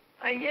car?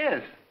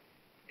 Yes.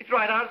 It's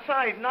right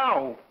outside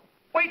now,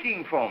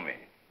 waiting for me.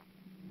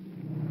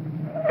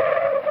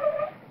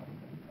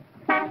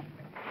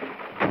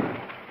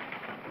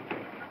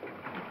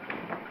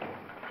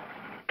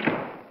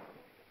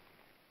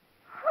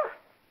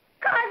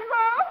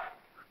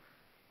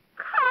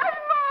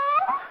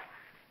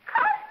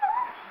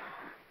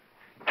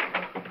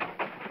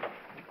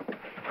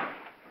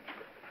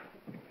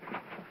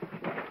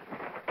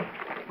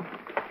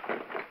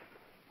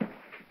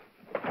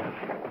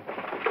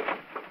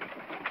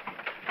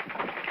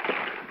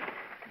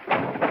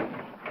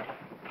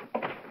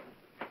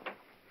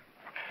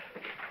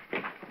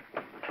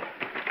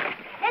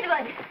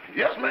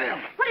 Yes, ma'am.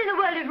 What in the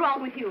world is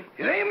wrong with you?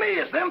 It ain't me,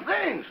 it's them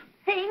things.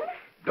 Things?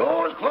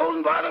 Doors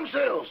closing by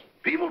themselves.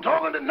 People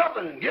talking to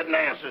nothing and getting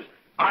answers.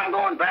 I'm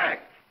going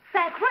back.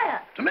 Back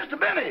where? To Mr.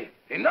 Benny.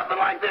 Ain't nothing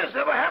like this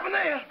ever happened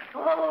there.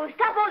 Oh,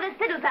 stop all this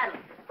fiddle-faddle.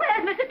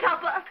 Where's Mr.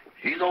 Topper?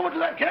 He's over to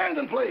that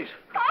Carrington place.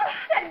 Oh,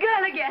 that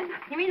girl again.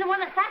 You mean the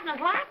one that sat in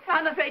his lap?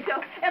 I'm afraid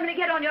so. Emily,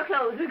 get on your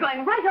clothes. We're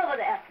going right over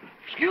there.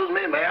 Excuse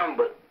me, ma'am,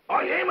 but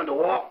are you aiming to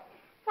walk?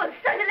 Well,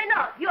 certainly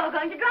not. You're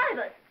going to drive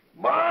us.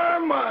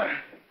 My.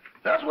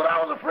 That's what I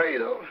was afraid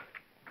of.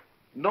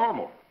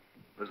 Normal.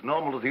 As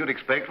normal as you'd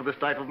expect for this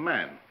type of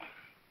man.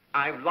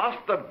 I've lost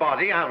the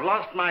body. I've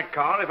lost my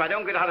car. If I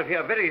don't get out of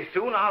here very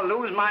soon, I'll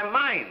lose my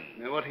mind.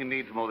 Now, what he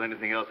needs more than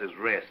anything else is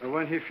rest. Well,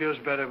 when he feels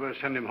better, we'll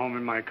send him home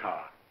in my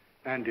car.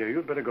 And, dear,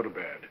 you'd better go to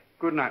bed.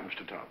 Good night,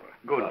 Mr. Topper.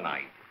 Good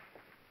night.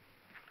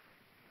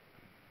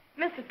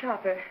 Mr.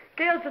 Topper,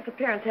 Gail's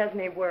disappearance has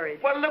me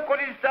worried. Well, look what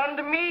it's done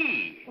to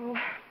me. Oh,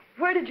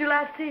 where did you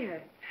last see her?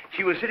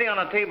 She was sitting on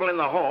a table in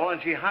the hall,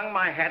 and she hung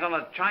my hat on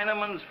a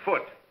Chinaman's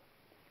foot.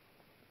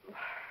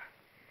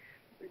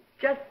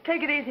 Just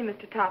take it easy,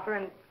 Mr. Topper,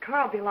 and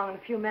Carl will be along in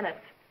a few minutes.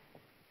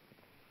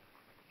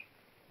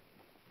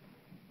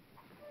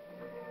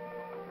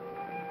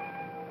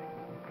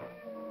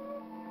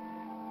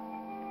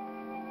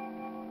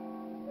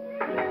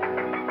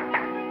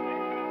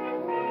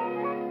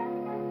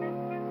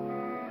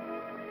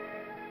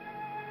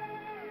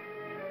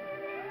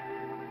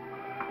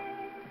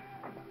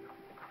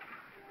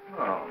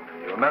 Oh,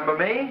 you remember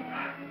me?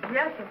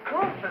 Yes, of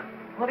course.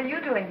 What are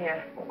you doing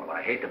here? Oh, well,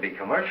 I hate to be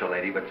commercial,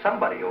 lady, but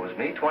somebody owes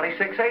me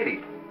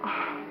 $26.80.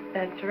 Oh,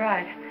 that's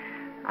right.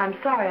 I'm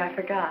sorry I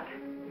forgot.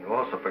 You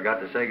also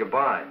forgot to say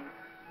goodbye.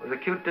 It was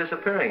a cute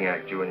disappearing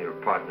act you and your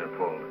partner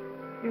pulled.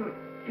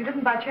 You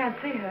didn't by chance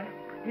see her?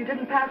 You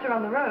didn't pass her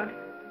on the road?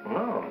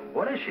 No.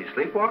 What is she,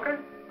 sleepwalker?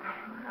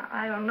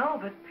 I don't know,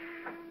 but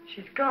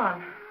she's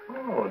gone.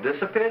 Oh,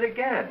 disappeared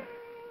again.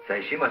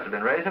 Say, she must have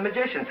been raising a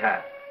magician's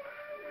hat.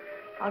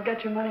 I'll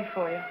get your money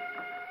for you.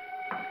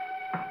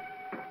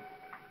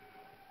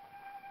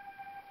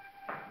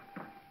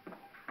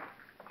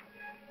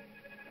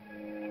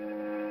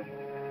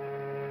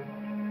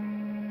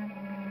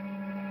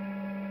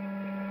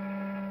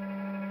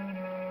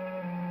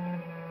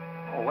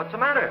 Oh, what's the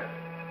matter?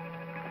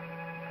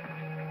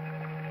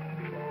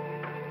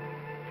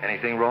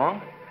 Anything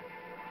wrong?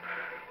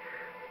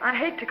 I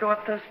hate to go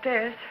up those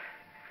stairs.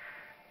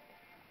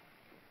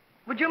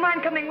 Would you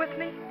mind coming with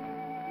me?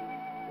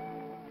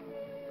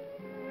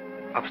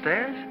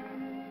 Upstairs?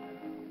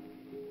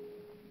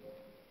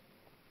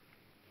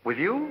 With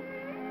you?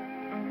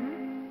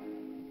 Mm-hmm.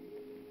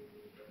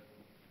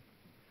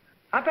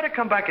 I better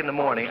come back in the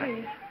morning. Oh,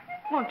 please,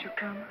 won't you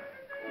come?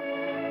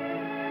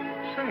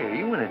 Say, are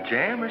you in a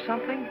jam or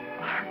something?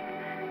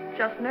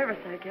 Just nervous,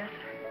 I guess.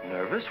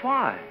 Nervous?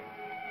 Why?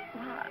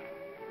 Well,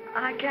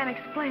 I can't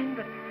explain,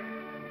 but...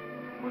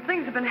 Well,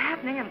 things have been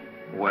happening and...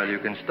 Well, you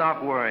can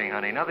stop worrying,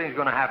 honey. Nothing's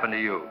going to happen to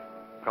you.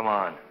 Come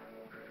on.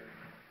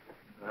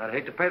 I'd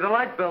hate to pay the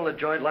light bill in a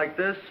joint like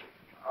this.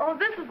 Oh,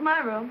 this is my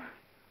room.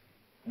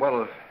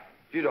 Well, if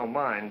you don't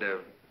mind,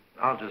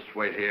 I'll just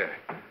wait here.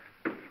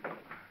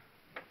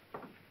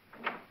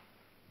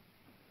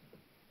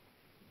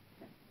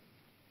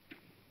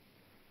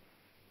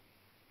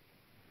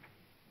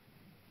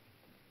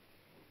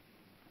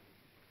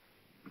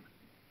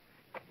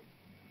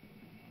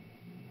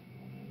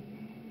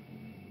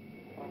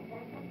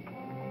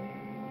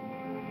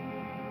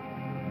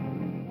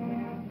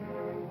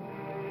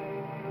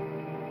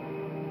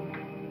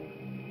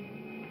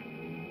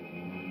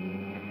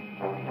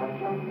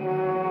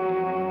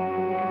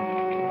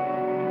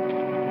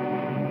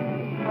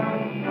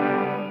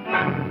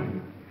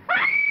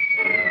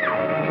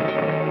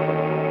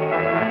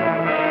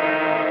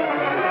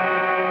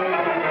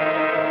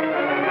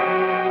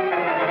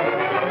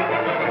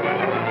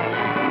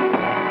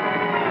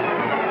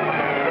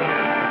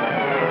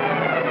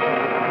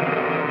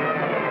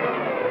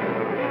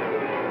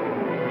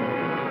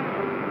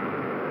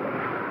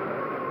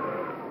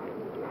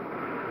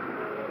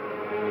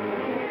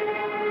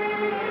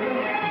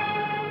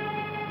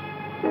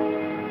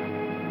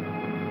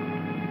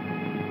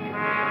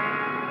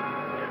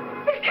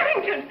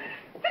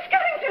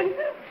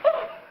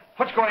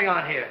 What's going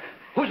on here?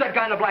 Who's that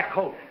guy in the black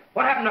coat?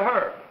 What happened to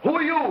her? Who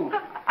are you?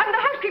 I'm the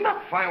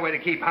housekeeper. Fine way to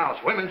keep house.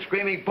 Women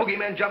screaming,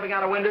 boogeymen jumping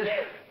out of windows.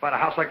 If I had a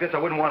house like this, I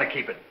wouldn't want to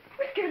keep it.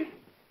 Miss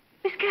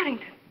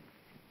Carrington.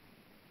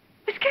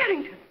 Miss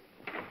Carrington.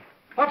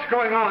 What's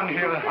going on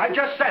here? I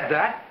just said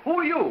that. Who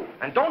are you?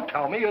 And don't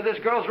tell me you're this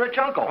girl's rich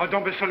uncle. Oh,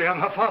 don't be silly.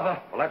 I'm her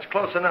father. Well, that's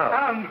close enough.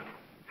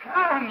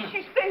 Anne.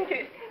 She's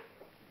fainted.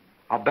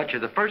 I'll bet you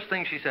the first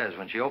thing she says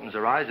when she opens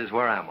her eyes is,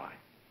 "Where am I?"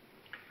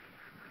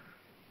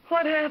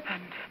 What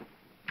happened?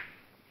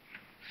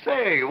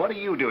 Say, what are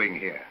you doing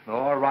here?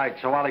 All right,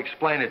 so I'll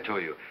explain it to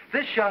you.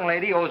 This young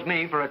lady owes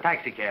me for a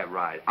taxicab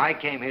ride. I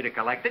came here to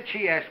collect it.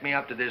 She asked me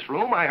up to this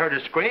room. I heard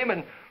her scream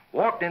and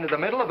walked into the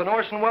middle of an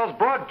Orson Welles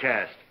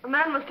broadcast. A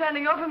man was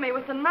standing over me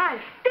with a knife.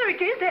 There it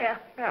is, there.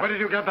 Yeah. Where did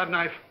you get that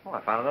knife? Well,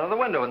 I found it under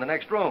the window in the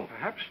next room.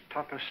 Perhaps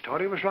Topper's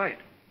story was right.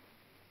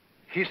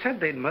 He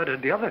said they'd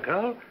murdered the other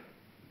girl.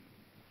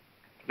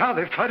 Now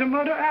they've tried to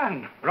murder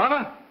Anne.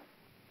 Rama,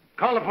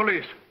 call the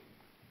police.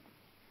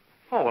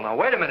 Oh, well, now,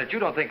 wait a minute. You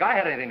don't think I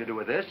had anything to do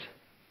with this?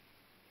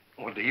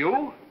 Well, do you?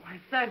 Why,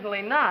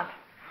 certainly not.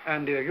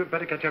 And, dear, you'd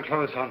better get your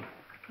clothes on.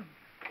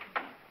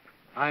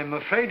 I'm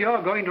afraid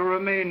you're going to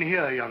remain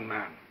here, young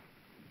man.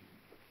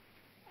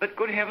 But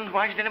good heavens,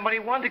 why should anybody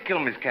want to kill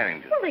Miss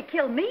Carrington? Well, they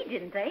killed me,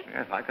 didn't they?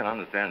 Yes, I can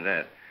understand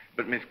that.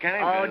 But Miss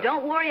Carrington... Oh,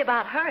 don't worry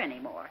about her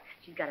anymore.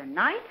 She's got a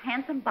nice,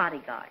 handsome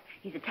bodyguard.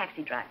 He's a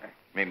taxi driver.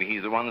 Maybe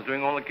he's the one that's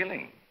doing all the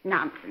killing.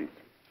 Nonsense.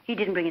 He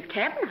didn't bring his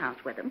cabin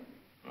house with him.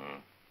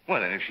 Well,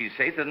 then, if she's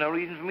safe, there's no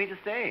reason for me to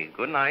stay.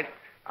 Good night.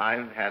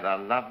 I've had a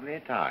lovely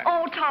time.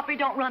 Oh, Toppy,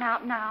 don't run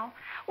out now.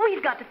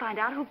 We've got to find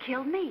out who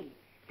killed me.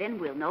 Then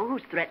we'll know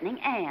who's threatening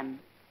Anne.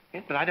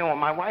 Yes, but I don't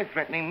want my wife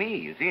threatening me,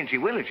 you see, and she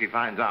will if she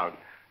finds out.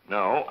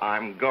 No,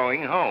 I'm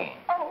going home.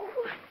 Oh.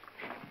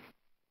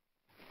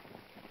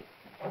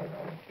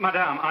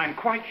 Madame, I'm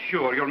quite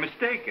sure you're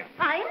mistaken.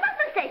 I'm not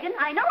mistaken.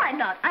 I know I'm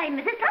not. I'm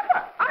Mrs.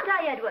 Topper, aren't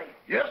I, Edward?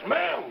 Yes,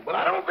 ma'am, but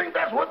I don't think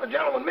that's what the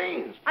gentleman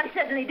means. I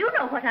certainly do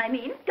know what I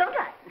mean, don't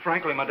I?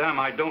 Frankly, Madame,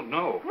 I don't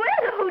know.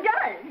 Well, who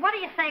does? What do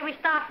you say we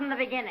start from the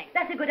beginning?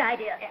 That's a good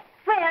idea.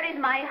 Where is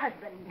my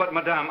husband? But,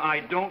 Madame, I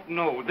don't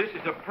know. This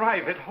is a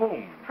private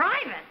home.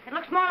 Private? It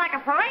looks more like a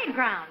parade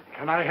ground.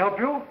 Can I help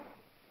you?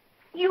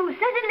 You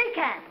certainly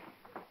can.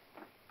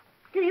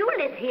 Do you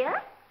live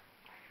here?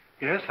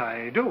 Yes,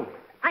 I do.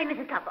 I'm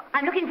Mrs. Topper.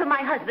 I'm looking for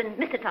my husband,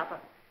 Mr. Topper.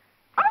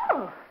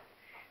 Oh,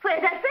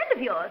 where's that friend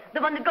of yours? The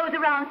one that goes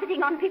around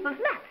sitting on people's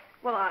laps?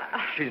 Well,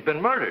 She's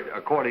been murdered,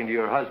 according to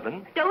your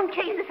husband. Don't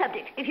change the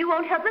subject. If you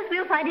won't help us,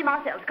 we'll find him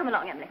ourselves. Come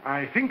along, Emily.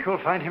 I think you'll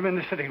find him in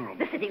the sitting room.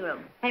 The sitting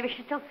room. Maybe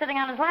she's still sitting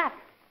on his lap.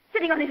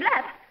 Sitting on his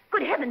lap?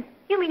 Good heavens.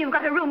 You mean you've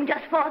got a room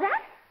just for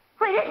that?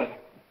 Where is it?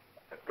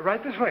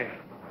 Right this way.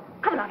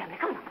 Come along, Emily,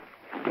 come along.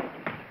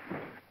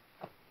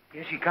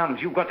 Here she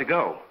comes. You've got to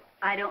go.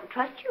 I don't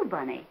trust you,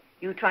 Bunny.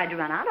 You tried to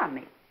run out on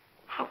me.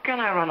 How can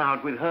I run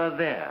out with her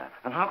there?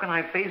 And how can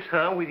I face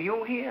her with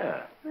you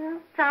here? Well,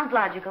 sounds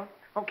logical.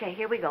 Okay,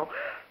 here we go.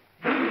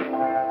 Come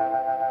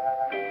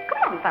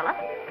on, fella.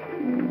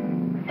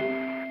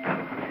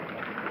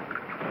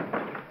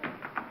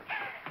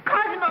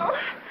 Cosmo!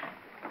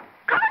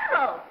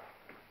 Cosmo!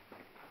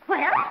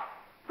 Well,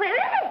 where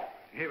is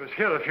he? He was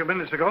here a few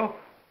minutes ago.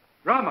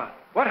 Rama,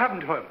 what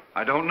happened to him?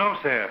 I don't know,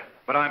 sir,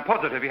 but I'm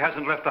positive he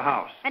hasn't left the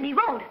house. And he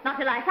won't, not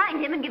till I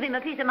find him and give him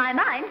a piece of my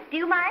mind. Do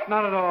you mind?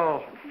 Not at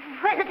all.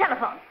 Where's the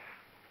telephone?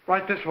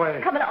 Right this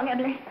way. Come along,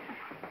 Emily.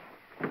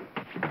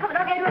 Come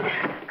along, Edward.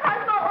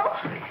 Cosmo!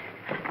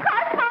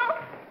 Cosmo!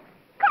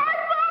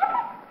 Cosmo!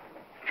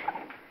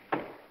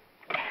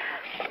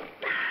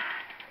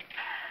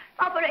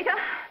 Operator,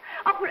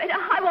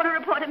 I want to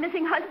report a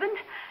missing husband.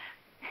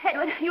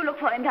 Edward, you look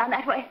for him down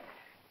that way.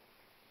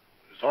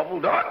 It's awful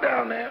dark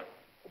down there.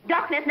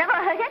 Darkness never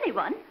hurt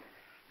anyone.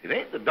 It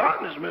ain't the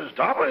darkness, Mrs.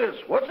 Topper. It's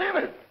what's in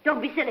it.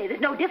 Don't be silly.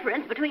 There's no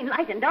difference between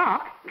light and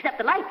dark, except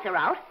the lights are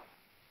out.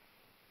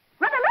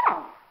 Run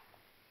along.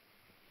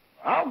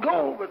 I'll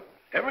go, but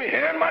every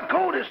hair in my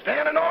coat is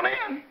standing on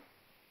end.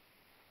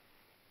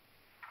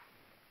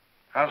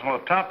 Cosmo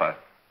Topper?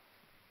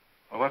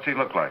 Well, what's he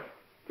look like?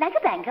 Like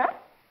a banker.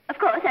 Of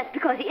course, that's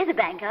because he is a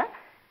banker.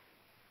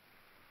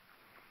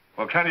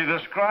 Well, can you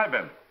describe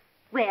him?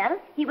 Well,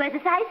 he wears a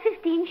size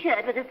 15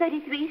 shirt with a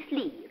 33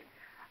 sleeve,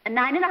 a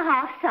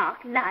 9.5 sock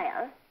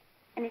lyre,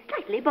 and is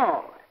slightly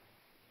bald.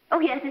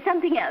 Oh, yes, there's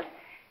something else.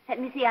 Let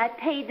me see, I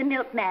paid the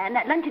milkman.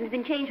 That luncheon's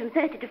been changed from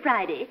Thursday to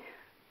Friday.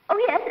 Oh,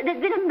 yes,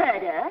 there's been a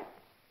murder.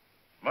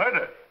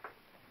 Murder?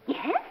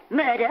 Yes,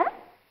 murder.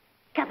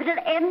 Capital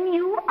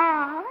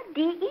M-U-R-D-E-R.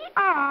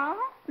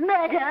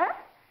 Murder.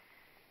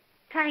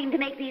 Trying to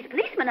make these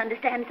policemen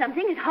understand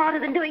something is harder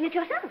than doing it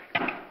yourself.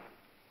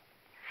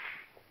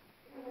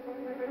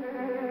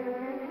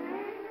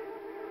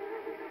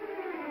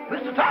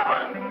 Mr.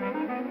 Topper!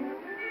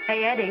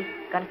 Hey, Eddie,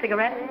 got a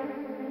cigarette?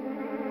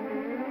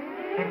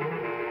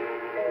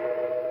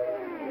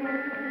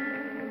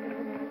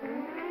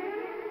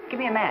 Give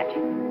me a match.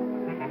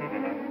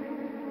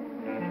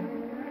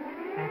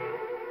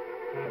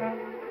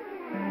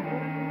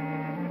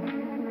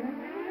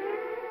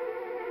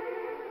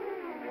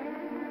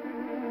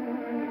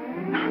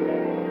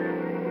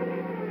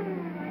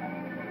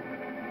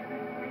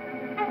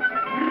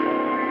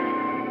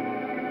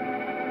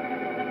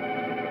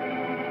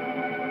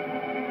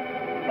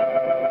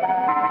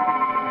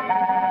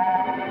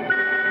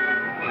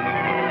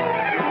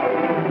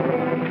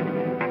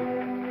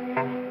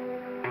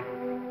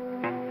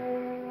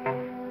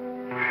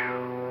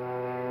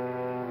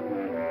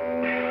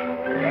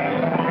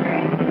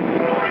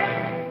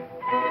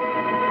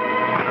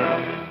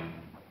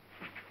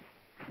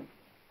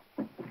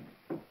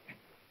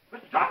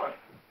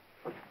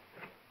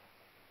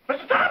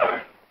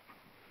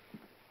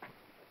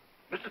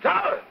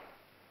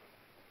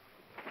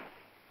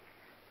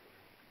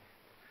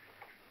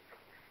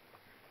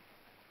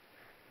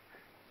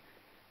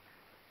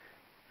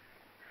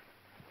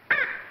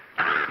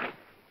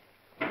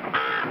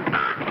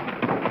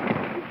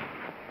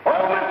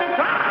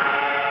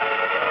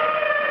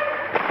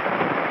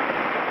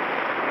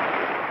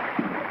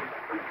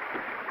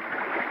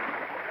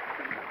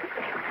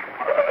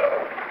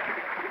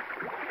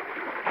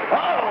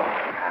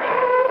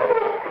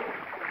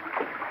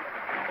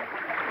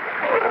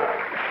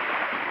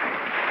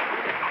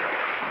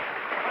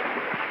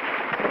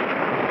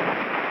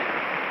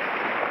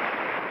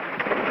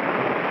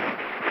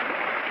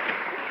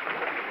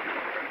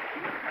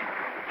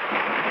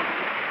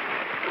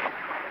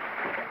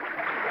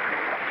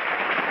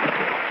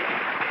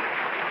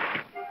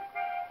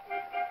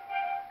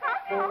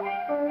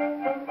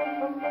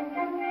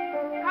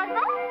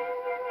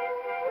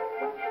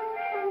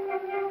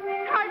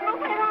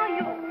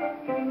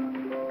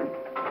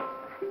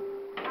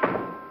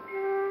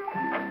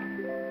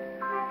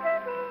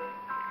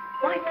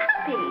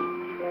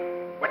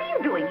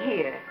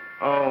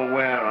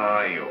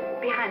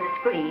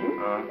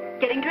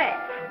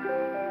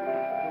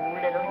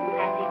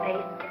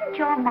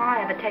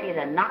 Tell you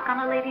to knock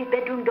on a lady's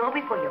bedroom door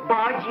before you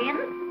barge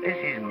in? This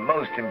is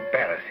most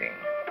embarrassing.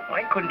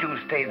 Why couldn't you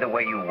stay the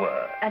way you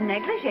were? A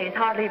negligee is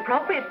hardly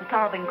appropriate for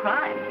solving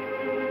crime.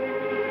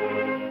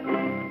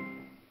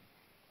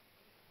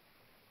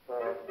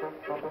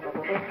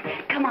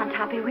 Come on,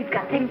 Toppy, we've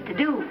got things to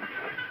do.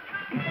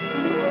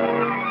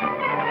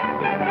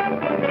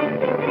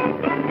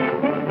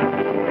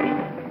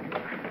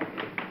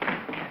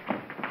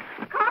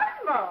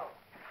 Cosmo!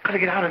 Gotta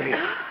get out of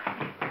here.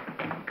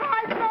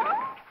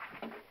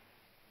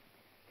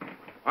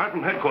 I'm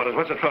from headquarters.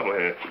 What's the trouble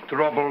here?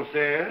 Trouble,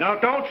 sir? Now,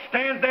 don't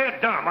stand there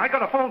dumb. I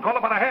got a phone call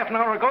about a half an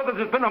hour ago that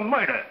there's been a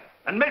murder.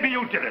 And maybe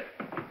you did it.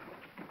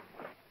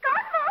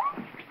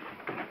 Cosmo!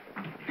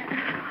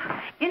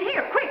 In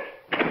here, quick!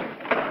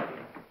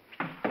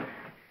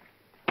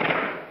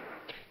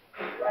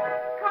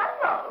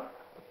 Cosmo!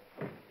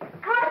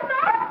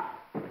 Cosmo!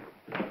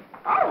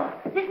 Oh,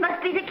 this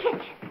must be the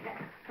kitchen.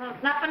 Well,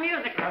 it's not the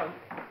music room.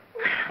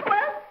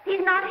 Well,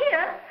 he's not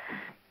here.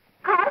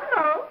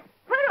 Cosmo,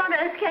 where on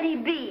earth can he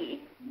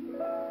be?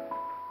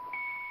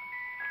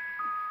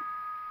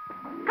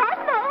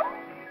 Cosmo!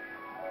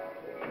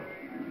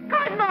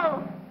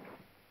 Cosmo!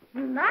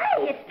 My,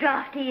 it's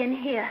drafty in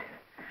here.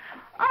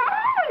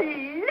 Oh,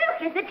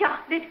 look at the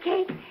chocolate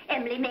cake.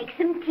 Emily, make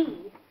some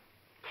tea.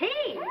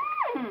 Tea?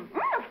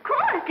 Of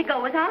course, to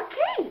go with our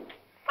cake.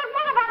 But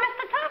what about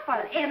Mr.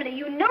 Topper? Emily,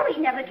 you know he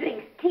never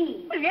drinks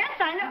tea. Well, yes,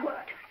 I know.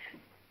 What?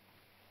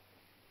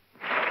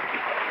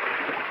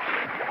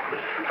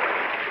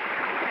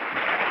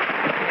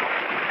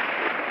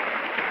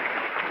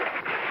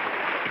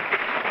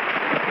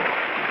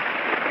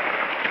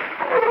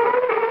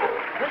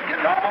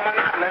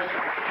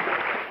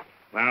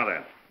 Now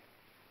then.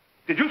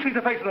 Did you see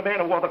the face of the man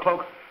who wore the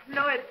cloak?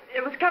 No,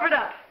 it was covered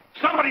up.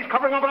 Somebody's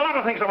covering up a lot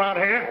of things around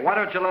here. Well, why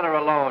don't you let her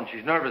alone?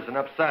 She's nervous and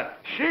upset.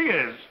 She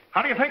is.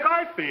 How do you think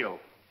I feel?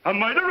 A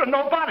murder and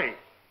no body.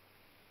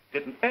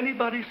 Didn't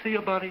anybody see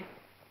a body?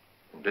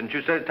 Didn't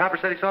you say Topper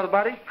said he saw the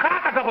body?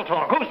 Cock a double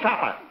talk. Who's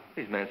Topper?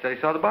 These men said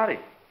he saw the body.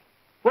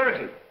 Where is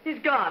he?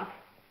 He's gone.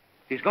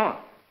 He's gone.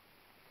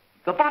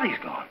 The body's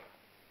gone.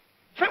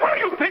 Say, what are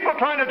you people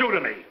trying to do to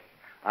me?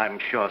 I'm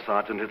sure,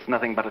 Sergeant, it's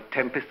nothing but a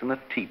tempest in a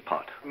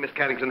teapot. Miss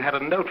Carrington had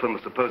a note from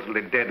the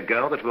supposedly dead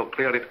girl that will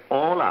clear it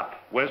all up.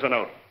 Where's the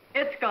note?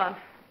 It's gone.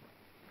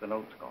 The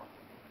note's gone.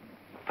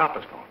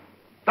 Topper's gone.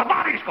 The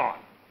body's gone.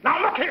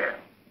 Now, look here.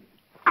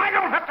 I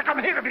don't have to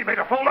come here to be made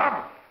a fool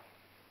of.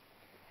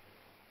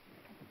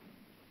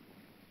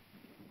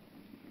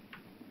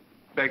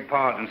 Beg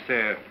pardon,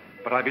 sir,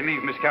 but I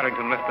believe Miss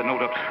Carrington left the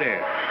note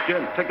upstairs.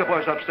 Jim, take the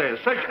boys upstairs.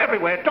 Search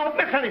everywhere. Don't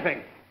miss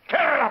anything.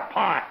 Tear it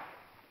apart.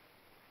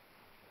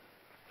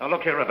 Now,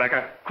 look here,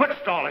 Rebecca. Quit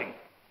stalling.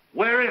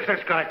 Where is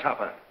this guy,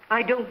 Topper?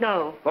 I don't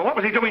know. Well, what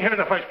was he doing here in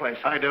the first place?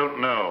 I don't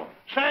know.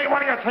 Say, what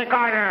do you think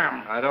I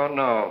am? I don't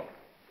know.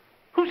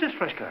 Who's this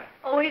fresh guy?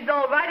 Oh, he's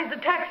all right. He's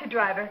a taxi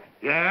driver.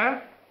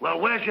 Yeah? Well,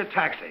 where's your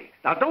taxi?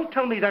 Now, don't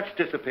tell me that's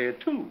disappeared,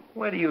 too.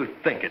 Where do you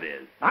think it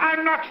is?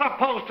 I'm not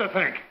supposed to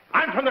think.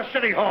 I'm from the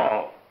city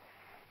hall.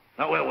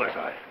 Now, where was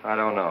I? I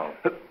don't know.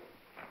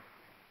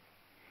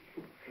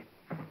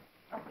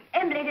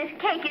 Emily, this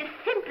cake is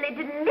simply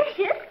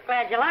delicious.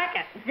 Glad you like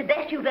it. It's the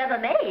best you've ever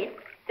made.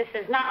 This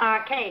is not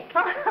our cake.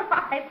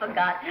 I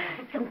forgot.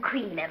 Some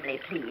cream, Emily,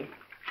 please.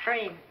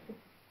 Cream.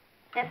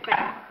 Yes,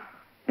 ma'am.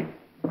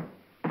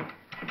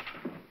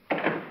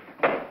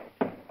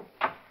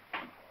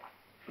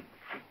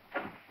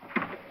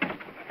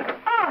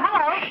 Oh,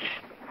 hello.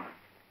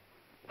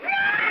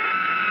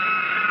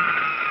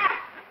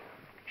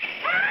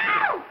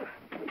 Help!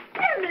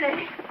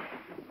 Emily!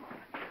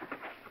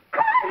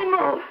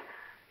 Cosmo!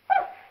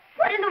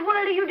 What in the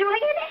world are you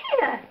doing in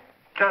here?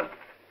 Just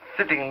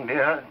sitting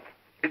here.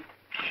 It's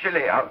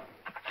chilly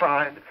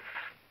outside.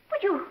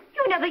 But you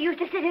never used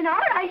to sit in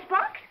our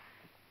icebox.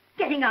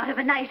 Getting out of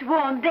a nice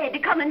warm bed to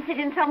come and sit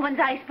in someone's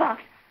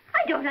icebox.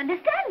 I don't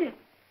understand it.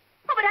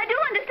 Oh, but I do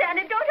understand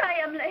it, don't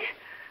I, Emily?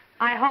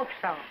 I hope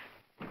so.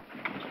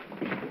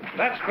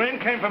 That scream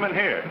came from in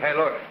here. Hey,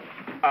 look.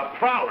 A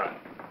prowler.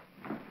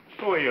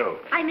 Who are you?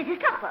 I'm Mrs.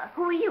 Topper.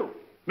 Who are you?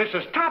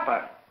 Mrs.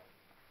 Topper.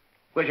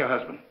 Where's your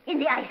husband? In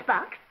the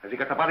icebox. Has he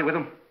got the body with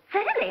him?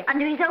 Certainly,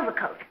 under his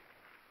overcoat.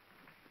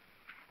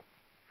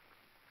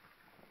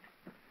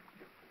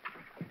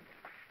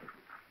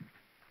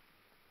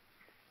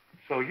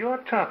 So you're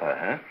Topper,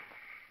 huh?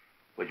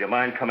 Would you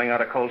mind coming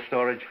out of cold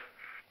storage?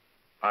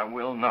 I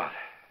will not.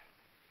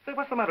 Say,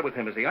 what's the matter with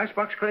him? Is the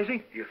icebox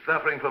crazy? He's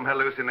suffering from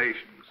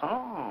hallucinations.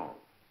 Oh.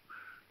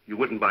 You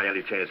wouldn't by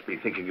any chance be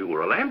thinking you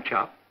were a lamb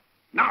chop?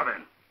 Now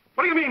then,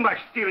 what do you mean by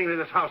stealing into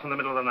this house in the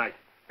middle of the night?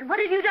 And what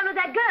have you done with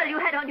that girl you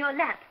had on your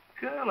lap?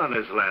 Girl on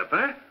his lap,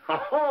 eh?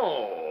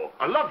 Oh,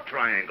 a love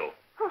triangle.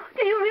 Oh,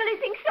 do you really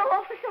think so,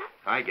 officer?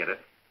 I get it.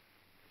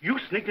 You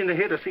sneaked into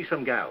here to see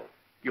some gal.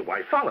 Your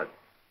wife followed.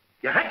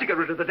 You had to get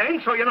rid of the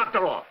dame, so you knocked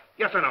her off.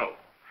 Yes or no?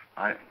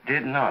 I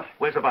did not.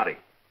 Where's the body?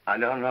 I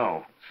don't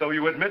know. So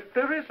you admit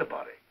there is a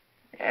body?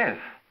 Yes.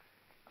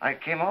 I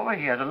came over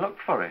here to look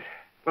for it.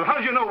 Well, how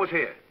did you know it was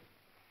here?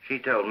 She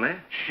told me.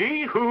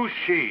 She? Who's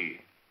she?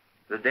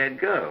 The dead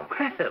girl.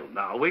 Well,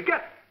 now we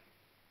get...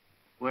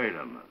 Wait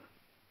a minute.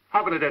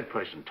 How can a dead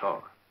person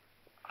talk?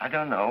 I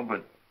don't know,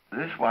 but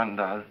this one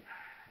does.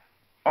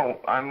 Oh,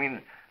 I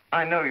mean,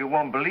 I know you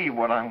won't believe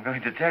what I'm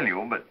going to tell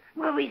you, but...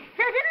 Well, we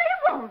certainly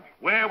won't.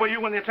 Where were you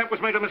when the attempt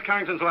was made on Miss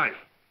Carrington's life?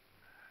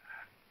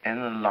 In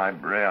the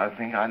library, I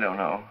think. I don't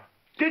know.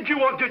 Did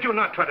you or did you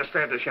not try to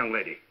stab this young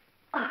lady?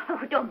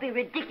 Oh, don't be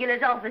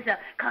ridiculous, officer.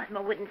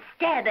 Cosmo wouldn't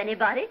stab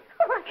anybody.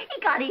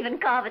 He can't even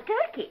carve a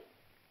turkey.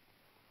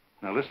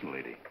 Now, listen,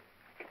 lady.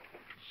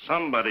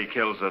 Somebody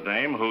kills a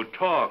dame who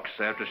talks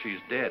after she's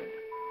dead.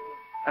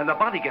 And the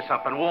body gets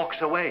up and walks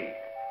away.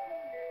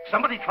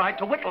 Somebody tried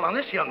to whittle on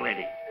this young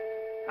lady.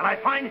 And I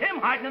find him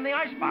hiding in the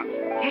icebox.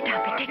 Here,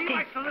 Toppy, take He this.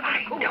 likes to live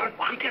in the cooler.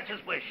 He gets his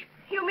wish.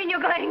 You mean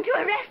you're going to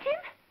arrest him?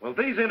 Well,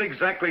 these ain't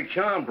exactly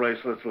charm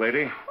bracelets,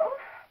 lady.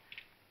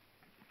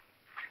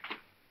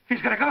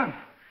 He's got a gun.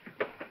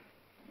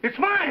 It's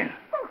mine.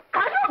 Oh,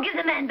 Cosmo, give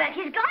the man back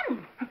his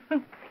gun.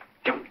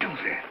 Don't do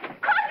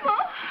that. Cosmo!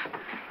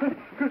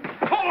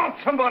 Call out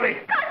somebody!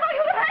 Cosmo,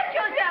 you'll hurt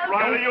yourself.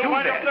 Riley, you'll do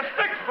wind that. up the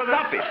sticks for this.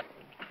 Stop it.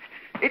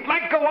 It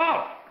might go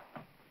off.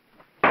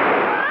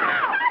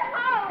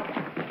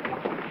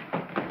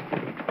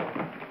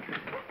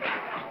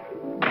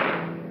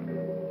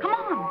 Come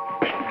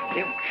on.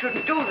 You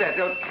shouldn't do that.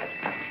 They'll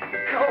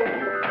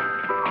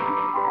go.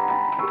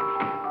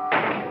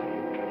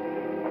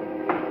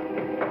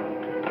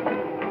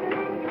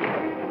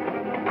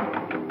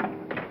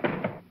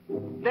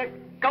 Let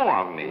go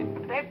of me.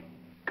 Let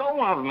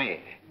go of me.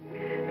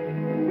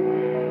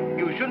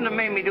 You shouldn't have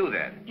made me do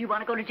that. Do you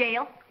want to go to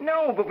jail?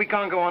 No, but we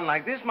can't go on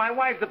like this. My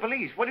wife, the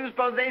police. What do you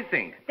suppose they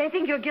think? They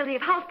think you're guilty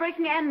of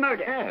housebreaking and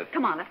murder. Yes.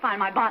 Come on, let's find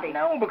my body.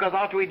 No, because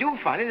after we do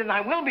find it, then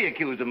I will be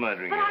accused of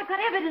murdering But her. I've got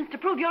evidence to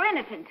prove you're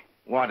innocent.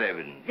 What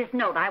evidence? This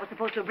note I was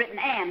supposed to have written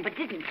Anne, but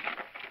didn't.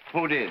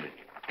 Who did?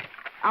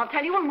 I'll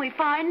tell you when we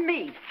find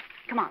me.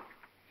 Come on.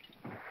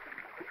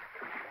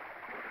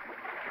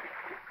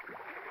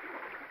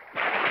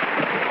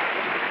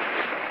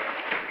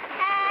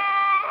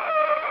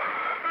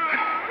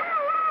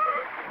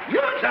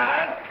 Your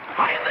turn.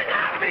 I think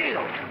I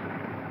feel.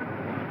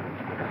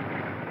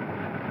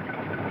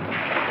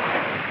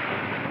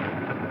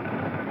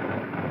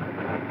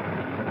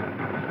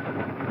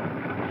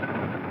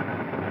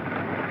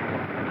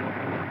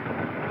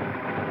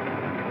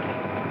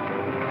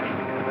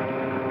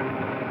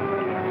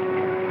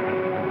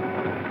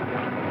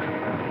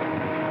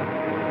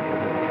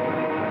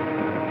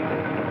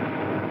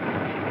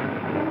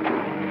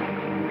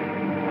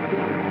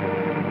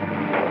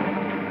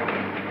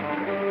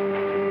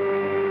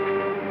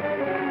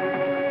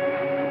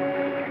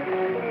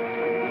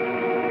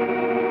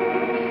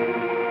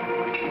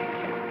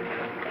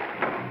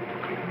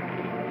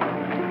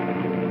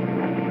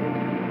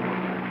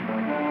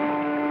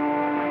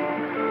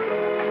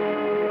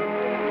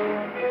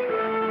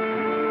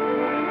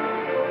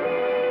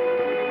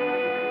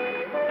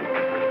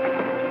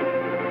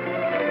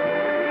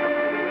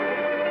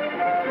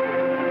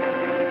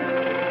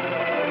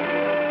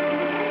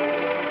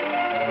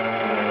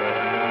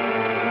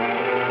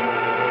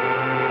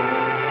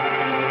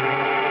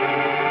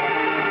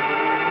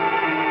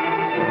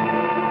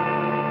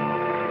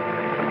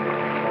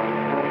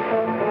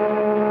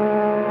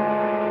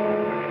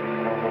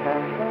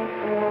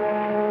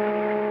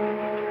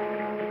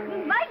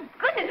 My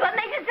goodness, what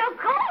makes it so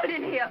cold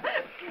in here?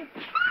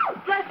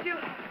 Oh, bless you.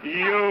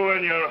 You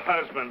and your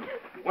husband.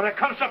 When it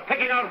comes to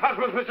picking out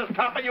husbands, Mrs.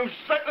 Topper, you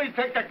certainly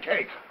take the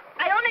cake.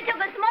 I only took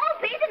a small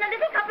piece and a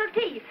little cup of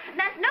tea.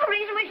 That's no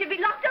reason we should be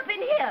locked up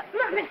in here.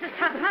 Look, Mrs.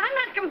 Topper, I'm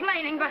not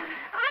complaining, but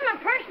I'm a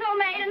personal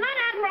maid and not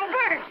Admiral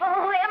Burke.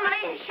 Oh,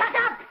 Emily, shut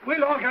up.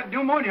 We'll all get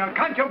pneumonia.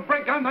 Can't you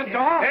break down the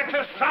door? It's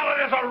as solid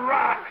as a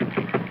rock.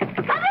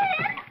 Come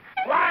in.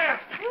 Quiet!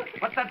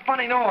 What's that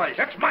funny noise?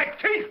 It's my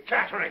teeth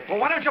chattering. Well,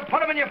 why don't you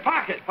put them in your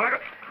pocket?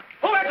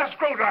 Who has a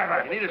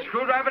screwdriver? You need a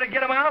screwdriver to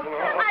get them out?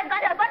 I've got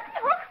a button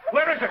hook.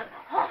 Where is it?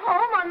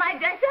 Home on my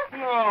dresser.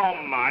 Oh,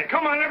 my.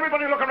 Come on,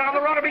 everybody, look around.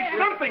 There ought to be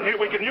something here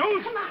we can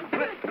use. Come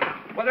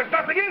on. Well, there's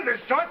nothing in this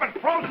joint but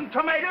frozen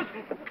tomatoes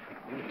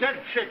and dead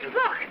chicken.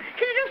 Look,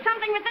 can you do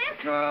something with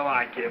this? Oh,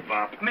 I give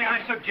up. May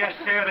I suggest,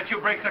 sir, that you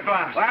break the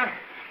glass? What?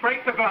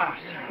 Break the glass.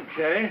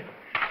 Okay.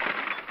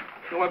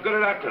 So what good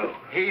did that do?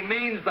 He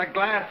means the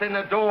glass in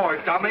the door,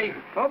 dummy.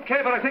 Okay,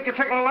 but I think you're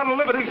taking a lot of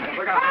liberties.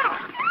 Look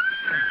out.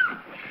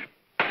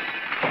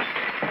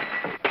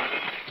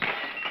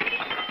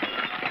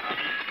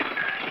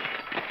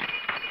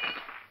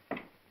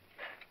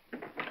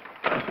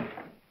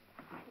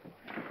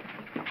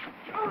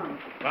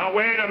 Now,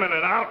 wait a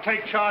minute. I'll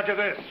take charge of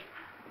this.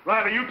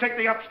 Riley, you take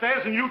the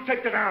upstairs and you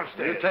take the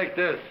downstairs. You take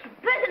this.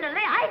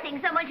 Personally, I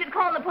think someone should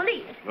call the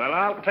police. Well,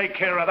 I'll take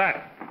care of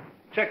that.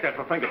 Check that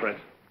for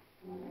fingerprints.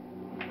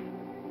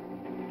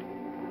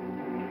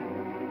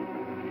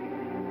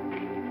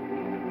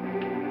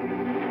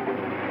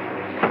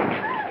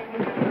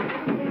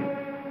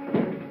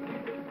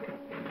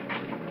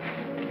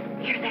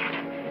 Hear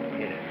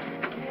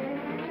that?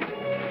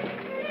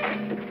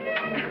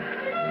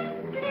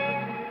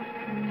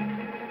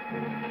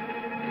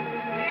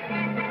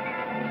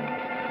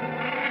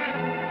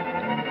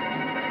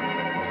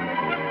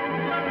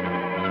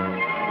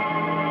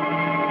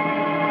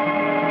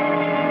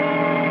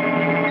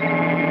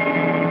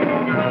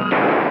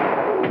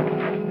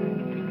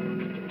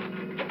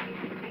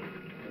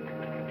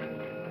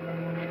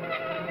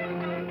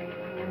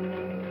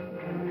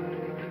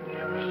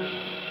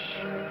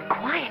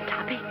 Quiet,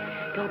 Toppy.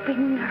 Don't be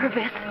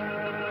nervous.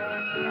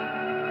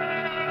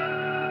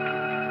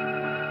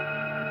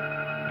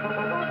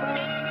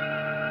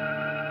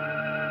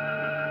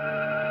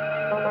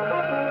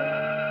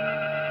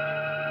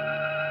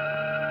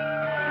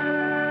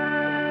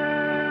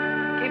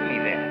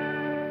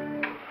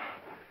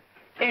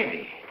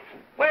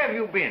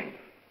 been?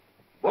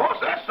 Boss,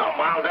 that's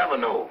something I'll never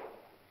know.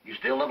 You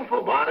still looking for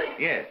a body?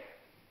 Yes.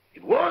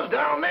 It was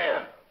down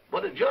there,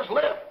 but it just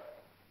left.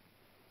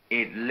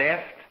 It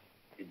left?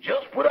 It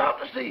just put out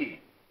to sea.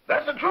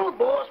 That's the truth,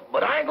 boss,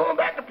 but I ain't going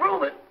back to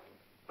prove it.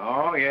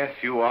 Oh, yes,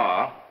 you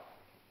are.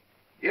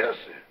 Yes,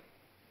 sir.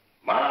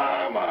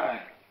 My,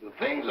 the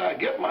things I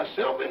get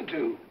myself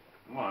into.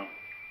 Come on.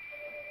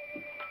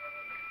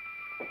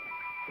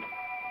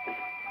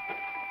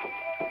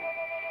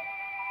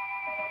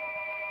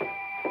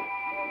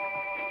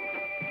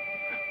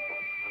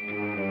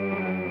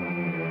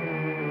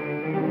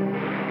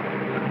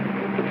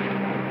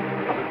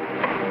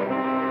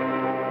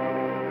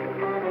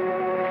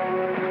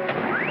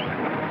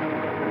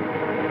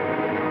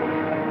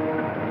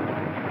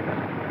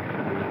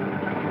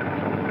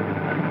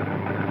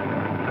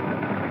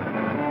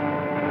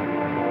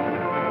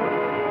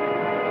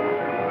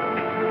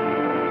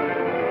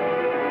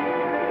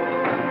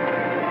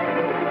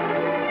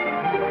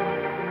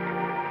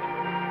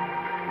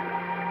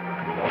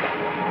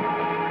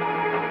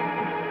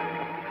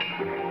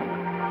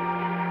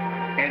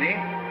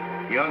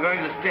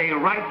 Stay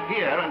right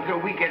here until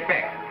we get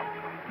back.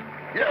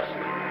 Yes,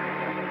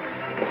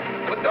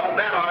 sir. But don't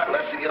bet on it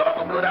unless you get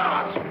off a good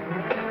odds.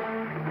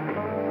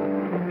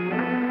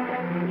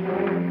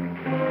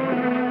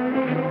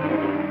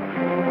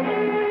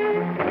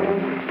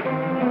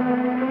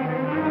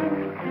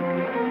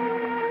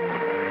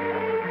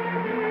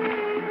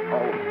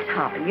 Oh,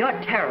 Topper, you're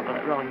terrible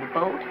at rowing the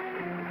boat.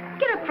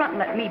 Get up front and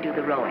let me do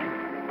the rowing.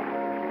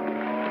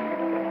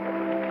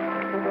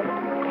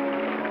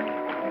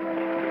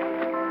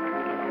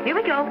 Here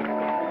we go.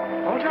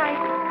 Hold tight.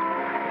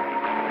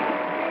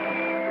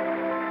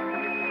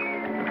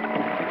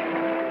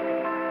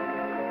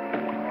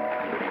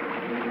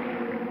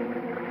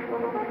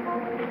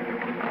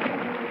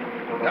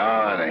 No,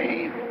 it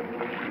ain't.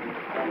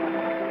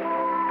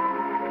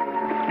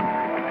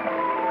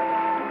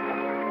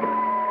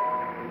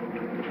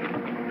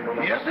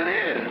 Yes, it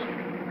is.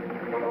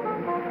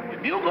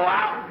 If you go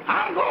out,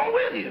 I'm going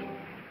with you.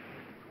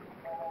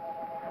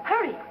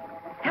 Hurry.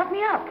 Help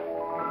me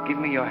up. Give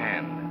me your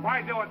hand.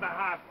 Why do it the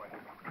hard way?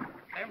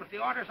 Them's the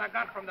orders I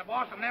got from the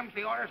boss, and them's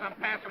the orders I'm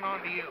passing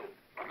on to you.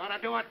 We're gonna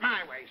do it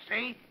my way,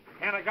 see?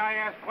 Can a guy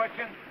ask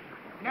questions?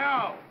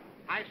 No.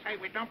 I say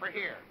we dump her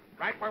here,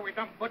 right where we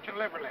dump Butch and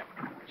Liverlip.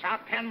 It's out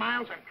 10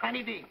 miles and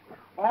plenty deep.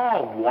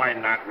 Oh, why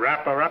not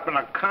wrap her up in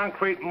a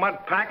concrete mud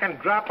pack and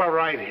drop her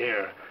right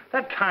here?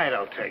 The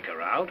tide'll take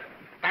her out.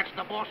 That's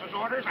the boss's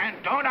orders,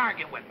 and don't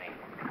argue with me.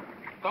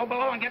 Go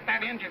below and get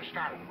that engine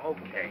started.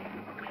 Okay.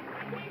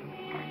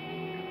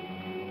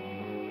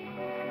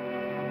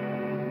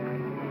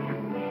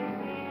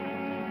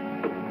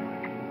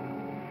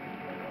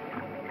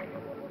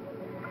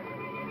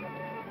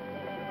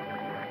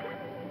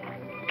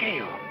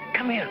 Gail,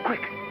 come here, quick.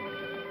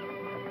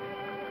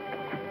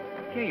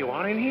 Here you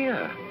are in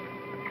here.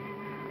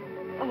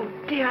 Oh,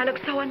 dear, I look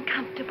so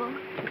uncomfortable.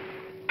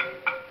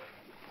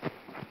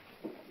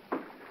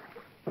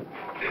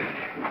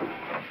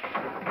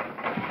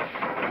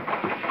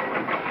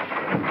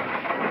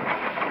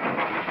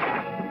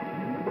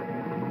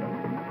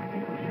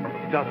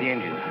 Stop the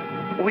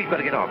engine. We've got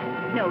to get off.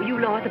 No, you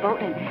lower the boat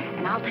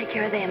and I'll take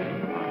care of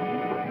them.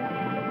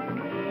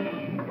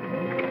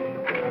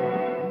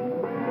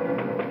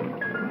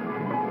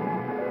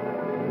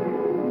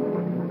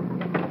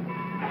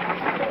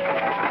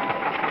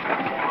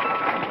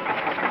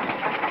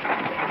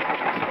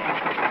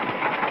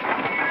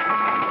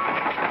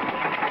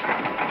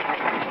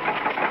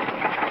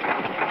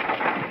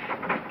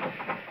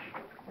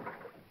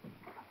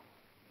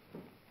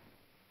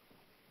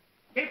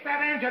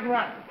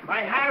 Run.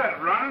 I had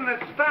it running. It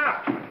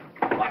stopped.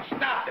 What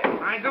stopped it?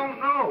 I don't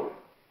know.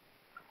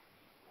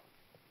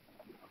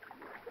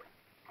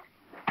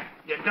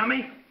 You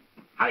dummy.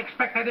 I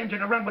expect that engine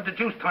to run with the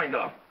juice turned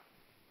off.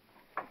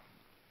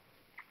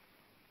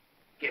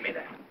 Give me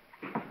that.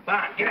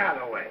 Bond, get out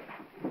of the way.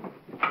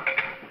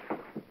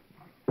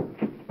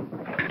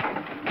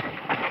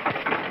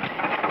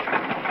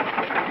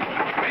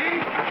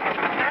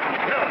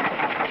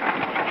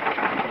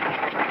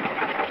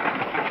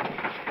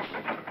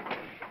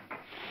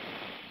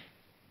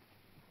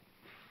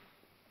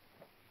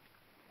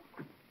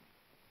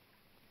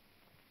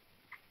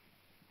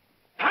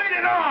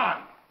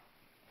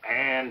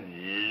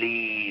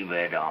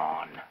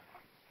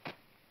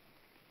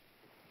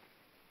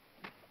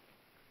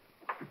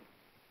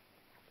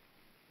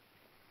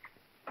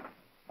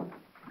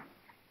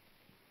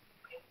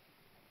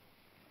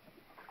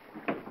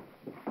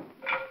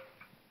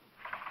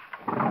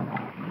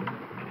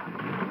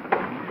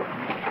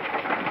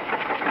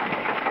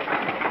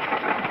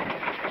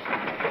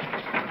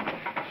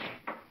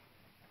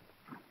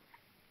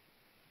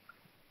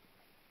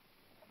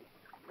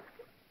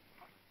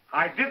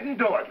 I didn't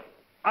do it.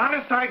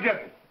 Honest, I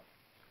didn't.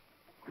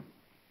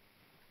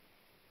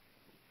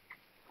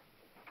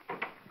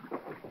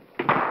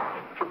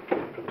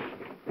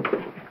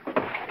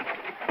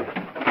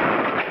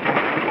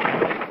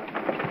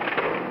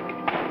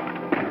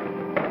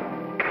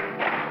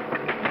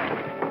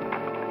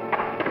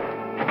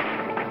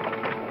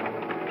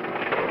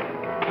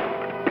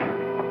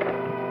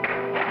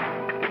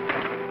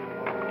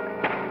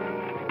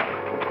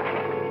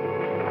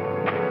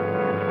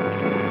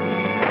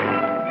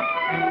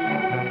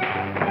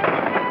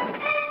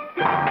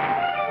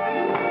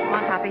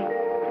 Toppy.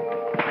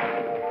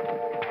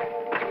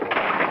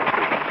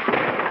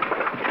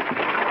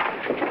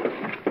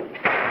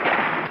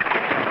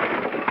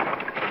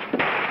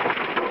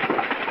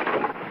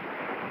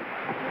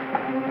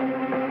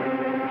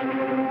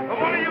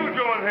 What are you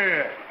doing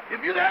here?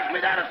 If you'd asked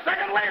me that a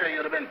second later,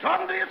 you'd have been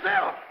talking to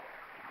yourself.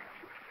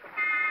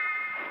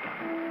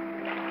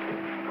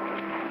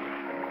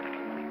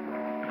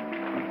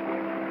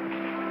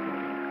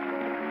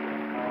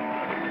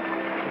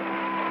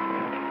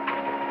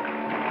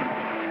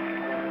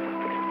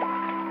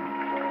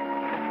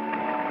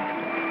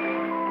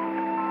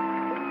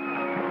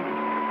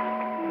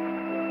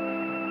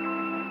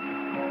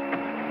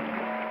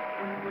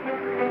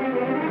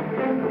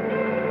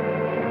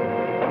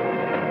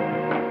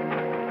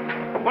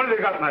 What have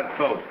you got in that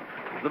boat?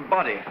 The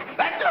body.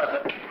 That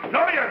does it.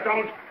 No, you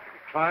don't.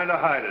 Trying to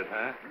hide it,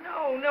 huh?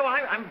 No,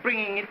 I'm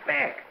bringing it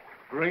back.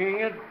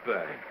 Bringing it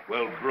back.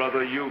 Well,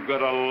 brother, you've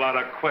got a lot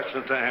of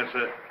questions to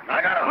answer.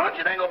 I got a hunch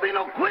it ain't gonna be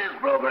no quiz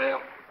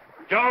program.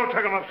 Joe,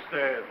 take him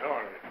upstairs. All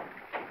right.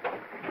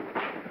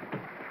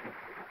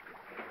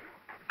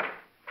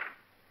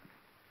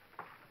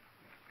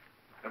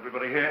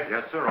 Everybody here?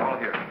 Yes, sir, all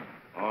here.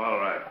 All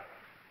right.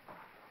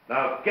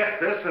 Now, get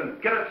this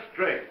and get it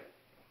straight.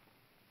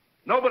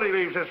 Nobody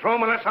leaves this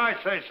room unless I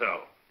say so.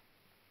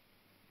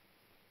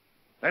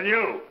 And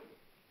you,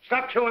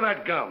 stop chewing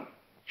that gum.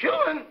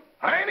 Chewing?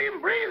 I ain't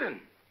even breathing.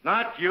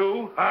 Not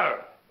you, her.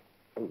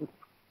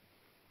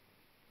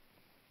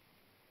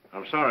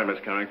 I'm sorry,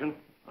 Miss Carrington.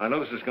 I know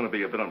this is going to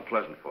be a bit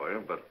unpleasant for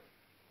you, but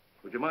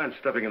would you mind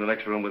stepping in the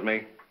next room with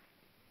me?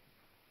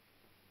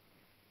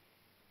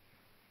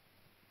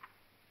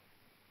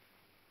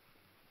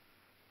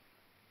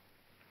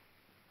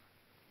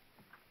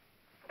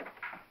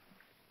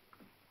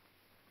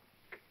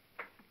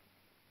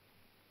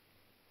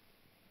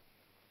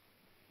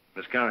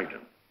 Miss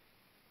Carrington,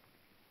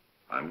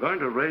 I'm going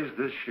to raise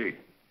this sheet.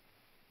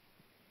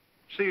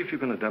 See if you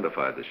can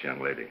identify this young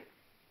lady.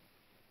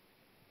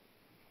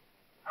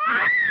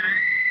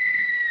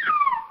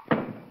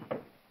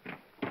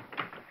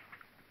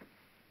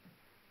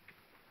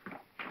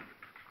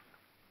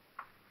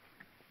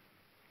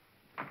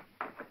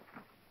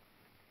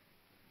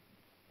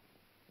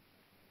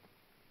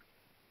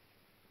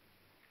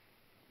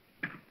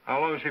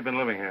 How long has she been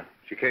living here?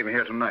 She came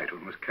here tonight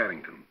with Miss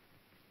Carrington.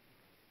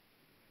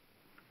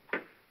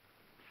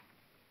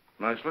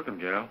 Nice looking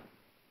gal.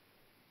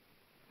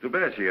 Too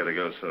bad she had to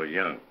go so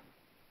young.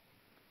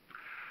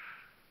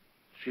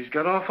 She's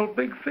got awful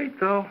big feet,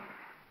 though.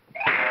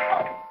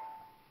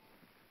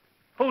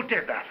 Who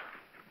did that?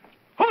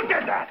 Who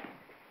did that?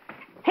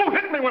 Who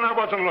hit me when I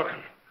wasn't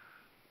looking?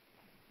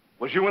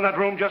 Was you in that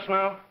room just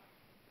now?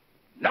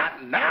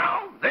 Not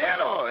now,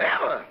 then, or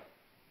ever.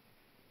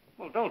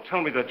 Well, don't tell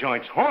me the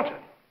joint's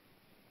haunted.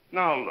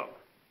 Now, look.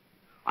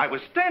 I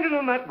was standing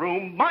in that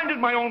room,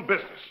 minding my own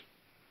business.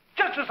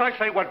 Just as I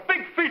say what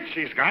big feet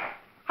she's got,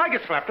 I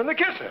get slapped in the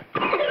kisser.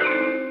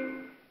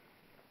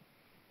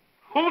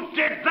 Who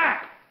did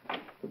that?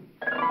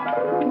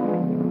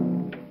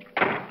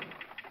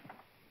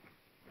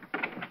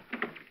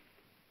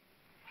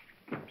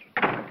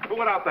 Who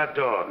went out that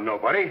door?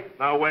 Nobody.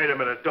 Now, wait a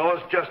minute.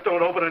 Doors just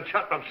don't open and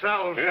shut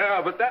themselves.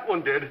 Yeah, but that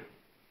one did.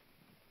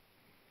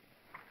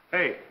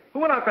 Hey, who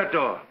went out that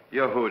door?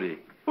 Your Hootie.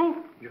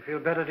 Who? You feel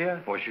better,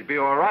 dear? Well, she'd be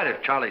all right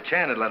if Charlie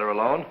Chan had let her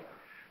alone.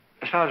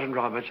 Sergeant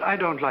Roberts, I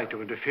don't like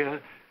to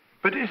interfere,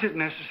 but is it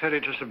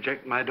necessary to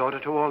subject my daughter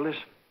to all this?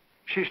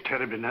 She's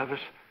terribly nervous.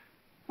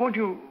 Won't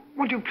you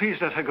please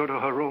let her go to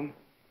her room?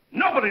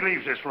 Nobody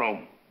leaves this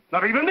room.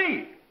 Not even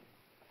me.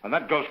 And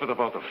that goes for the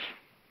both of us.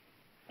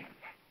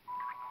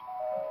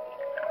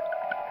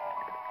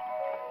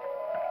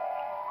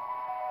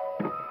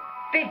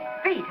 Big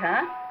feet,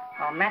 huh?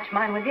 I'll match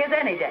mine with his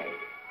any day.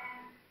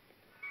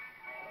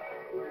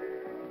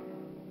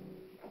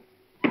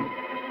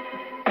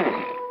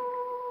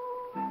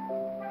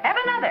 Have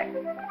another.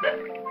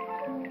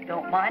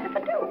 Don't mind if I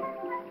do.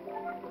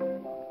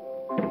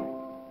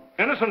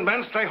 Innocent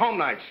men stay home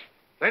nights.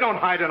 They don't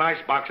hide in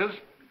ice boxes,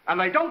 and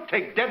they don't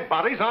take dead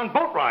bodies on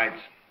boat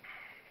rides.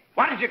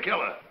 Why did you kill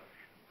her?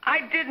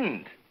 I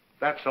didn't.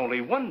 That's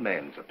only one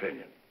man's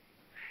opinion.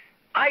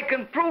 I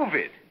can prove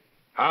it.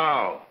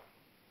 How?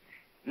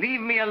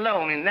 Leave me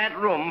alone in that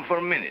room for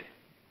a minute.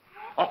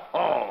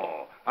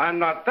 Oh, I'm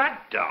not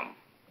that dumb.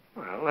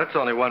 Well, that's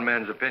only one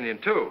man's opinion,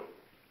 too.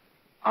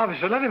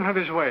 Officer, let him have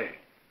his way.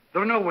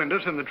 There are no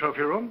windows in the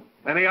trophy room.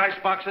 Any ice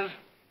boxes?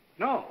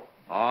 No.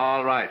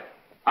 All right.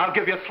 I'll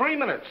give you 3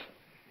 minutes.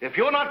 If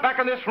you're not back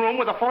in this room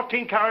with a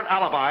 14-carat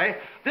alibi,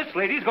 this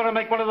lady's going to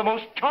make one of the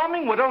most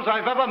charming widows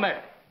I've ever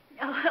met.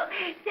 Oh,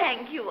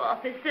 thank you,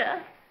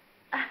 officer.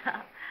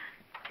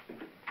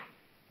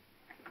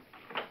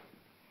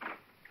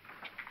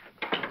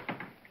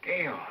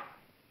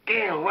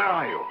 Gail, where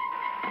are you?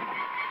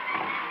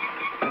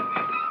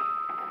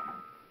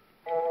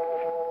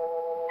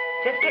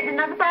 Just getting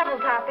another bottle,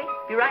 Toppy.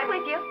 Be right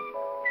with you.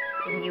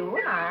 And you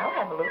and I'll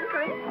have a little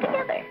drink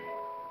together.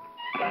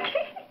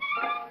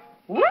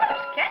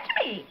 Whoops, catch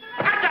me.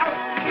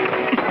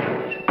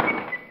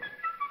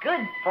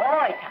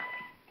 boy, Tommy.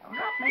 Don't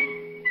drop me.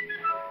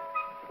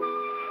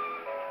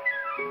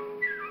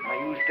 Now,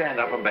 you stand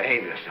up and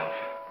behave yourself.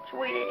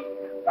 Sweetie,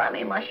 let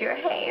me mush your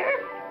hair.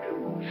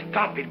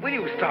 Stop it. Will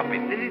you stop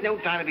it? This is no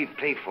time to be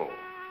playful.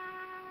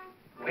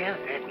 Where's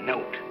that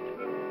note?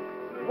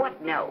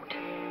 What note?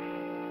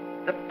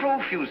 The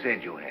proof you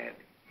said you had.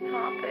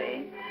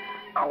 Poppy,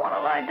 I want to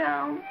lie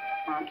down.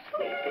 I'm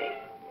sleepy.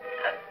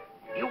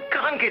 You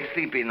can't get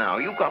sleepy now.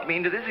 You got me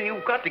into this, and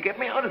you've got to get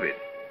me out of it.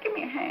 Give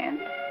me a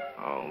hand.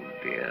 Oh,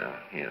 dear.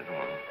 Here's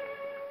one.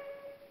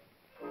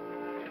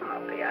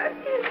 Poppy, I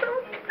feel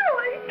so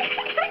silly.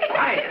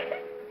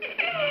 Quiet.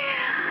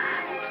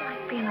 It's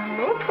like being a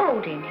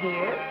rowboat in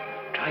here.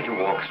 Try to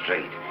walk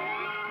straight.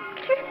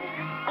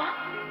 Oh,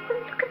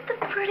 look at the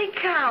pretty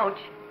couch.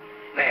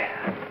 There.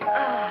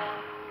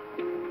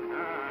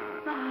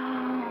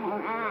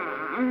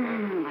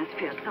 This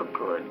feels so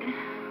good.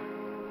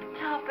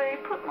 Toppy,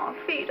 put my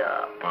feet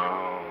up.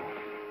 Oh.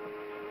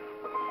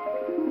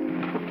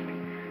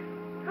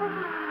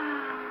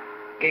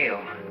 Gail,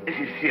 this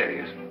is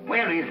serious.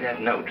 Where is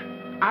that note?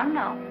 I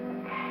know.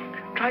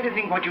 Try to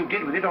think what you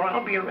did with it, or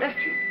I'll be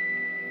arrested.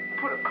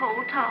 Put a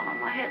cold towel on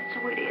my head,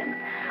 sweetie, and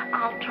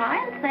I'll try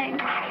and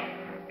think.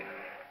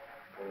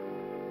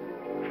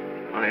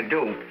 I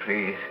do,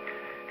 please.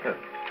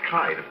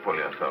 Try to pull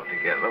yourself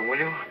together, will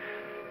you?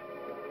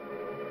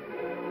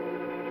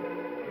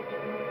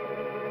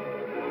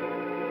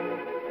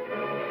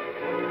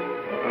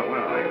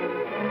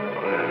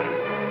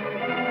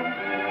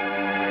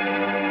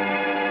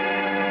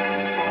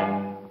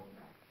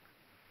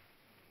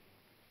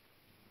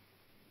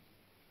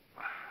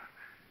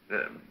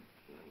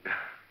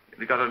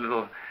 You got a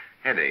little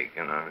headache,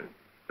 you know.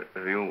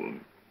 Have you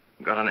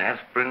got an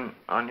aspirin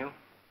on you?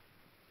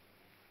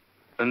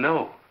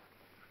 No.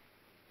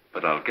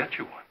 But I'll get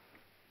you one.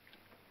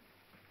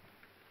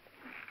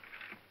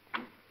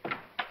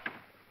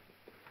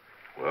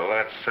 Well,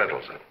 that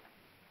settles it.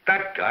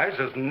 That guy's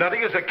as nutty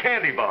as a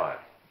candy bar.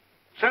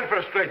 Send for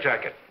a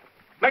straitjacket.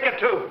 Make it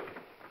 2.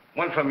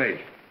 One for me.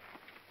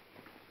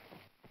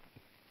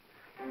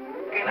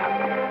 Get up.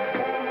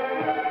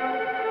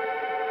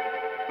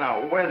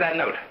 Now, where's that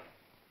note?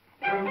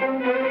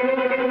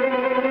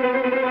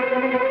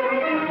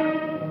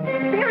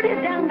 There it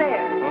is down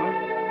there.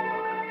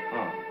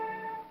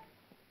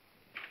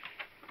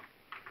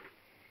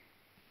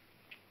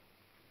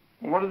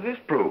 What does this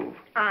prove?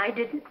 I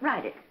didn't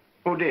write it.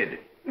 Who did?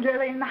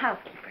 Lillian, the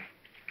housekeeper.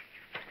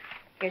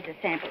 Here's a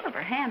sample of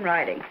her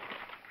handwriting.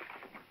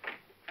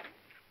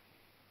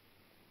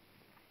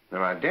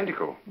 They're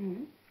identical.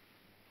 Mm-hmm.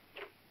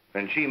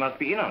 Then she must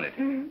be in on it.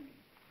 Mm-hmm.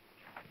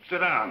 Sit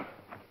down.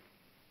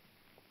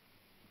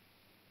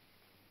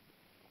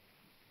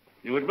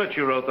 You admit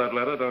you wrote that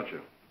letter, don't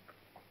you?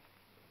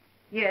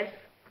 Yes.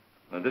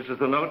 And this is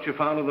the note you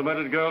found in the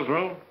murdered girl's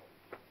room?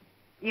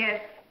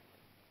 Yes.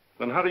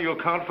 Then how do you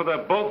account for their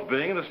both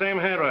being in the same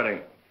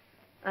handwriting?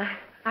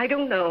 I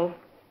don't know.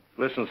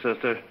 Listen,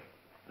 sister,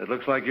 it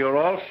looks like you're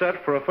all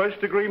set for a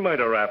first-degree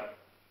murder rap.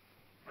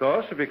 Of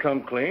course, if you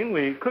come clean,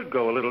 we could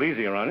go a little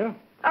easier on you.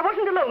 I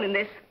wasn't alone in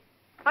this.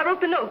 I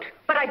wrote the note,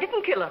 but I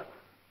didn't kill her.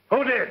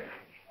 Who did?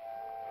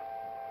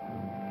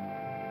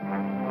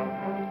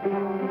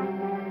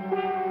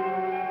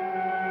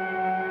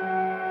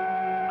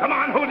 Come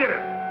on, who did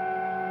it?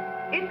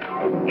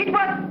 It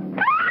was...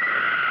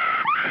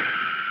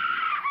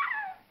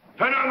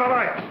 Turn on the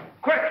lights.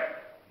 Quick.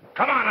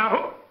 Come on now.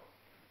 Who?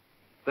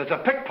 There's a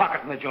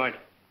pickpocket in the joint.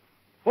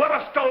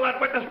 Whoever stole that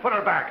witness, put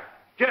her back.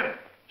 Jim,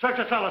 search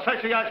the cellar,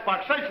 search the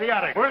icebox, search the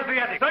attic. Where's the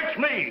attic? Search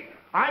me.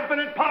 I've been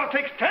in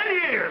politics 10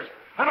 years,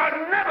 and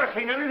I've never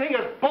seen anything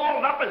as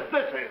balled up as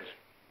this is.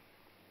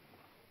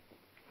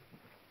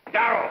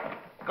 Darrell,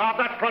 guard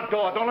that front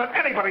door. Don't let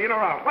anybody in or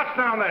out. What's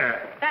down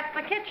there? That's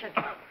the kitchen.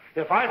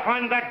 If I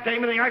find that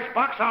dame in the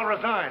icebox, I'll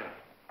resign.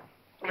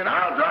 And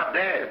I'll drop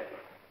dead.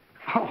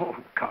 Oh,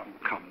 come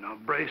now.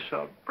 Brace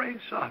up.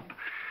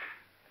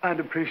 I'd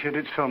appreciate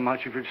it so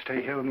much if you'd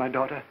stay here with my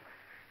daughter.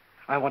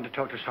 I want to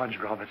talk to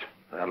Sergeant Roberts.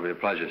 That'll be a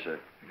pleasure, sir.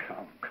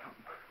 Come.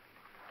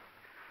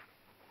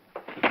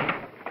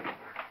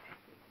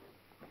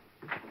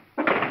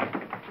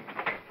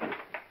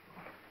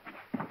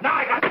 Now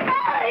I got...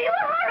 Oh, you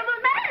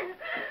horrible man!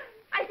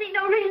 I see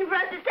no reason for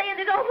us to stay in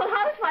this awful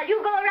house while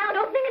you go around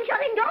opening and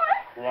shutting doors.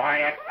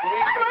 Quiet.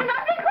 I will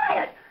not be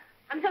quiet.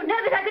 I'm so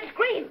nervous I could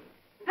scream.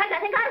 In fact, I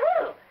think I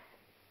will.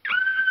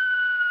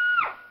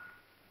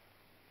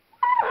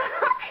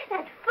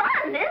 That's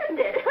fun, isn't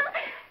it?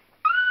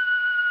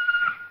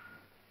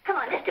 Come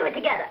on, let's do it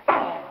together.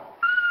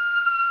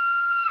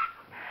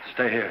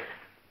 Stay here.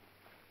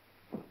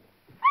 It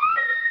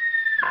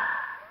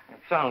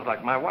sounds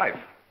like my wife.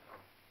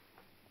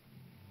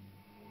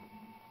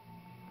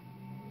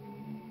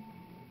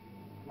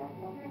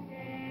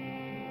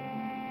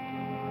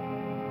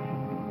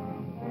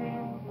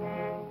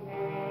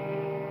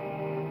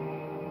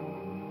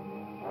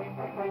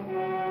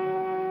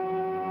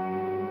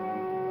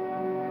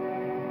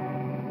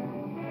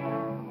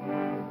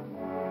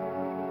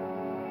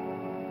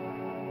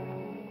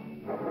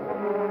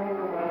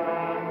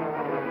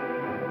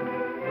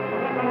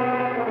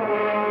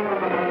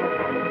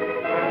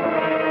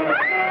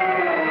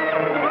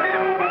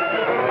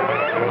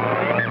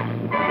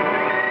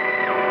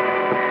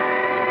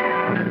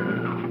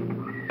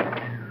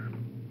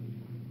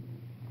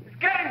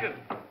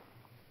 Carrington!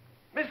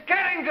 Miss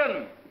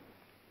Carrington!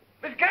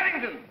 Miss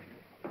Carrington!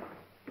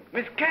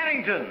 Miss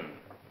Carrington!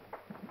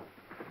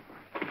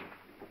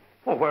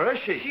 Well, where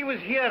is she? She was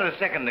here a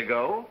second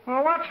ago.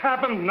 Well, what's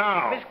happened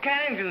now? Miss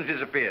Carrington's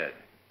disappeared.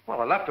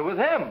 Well, I left her with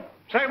him.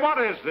 Say, what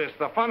is this,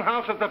 the fun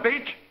house at the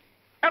beach?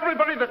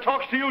 Everybody that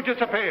talks to you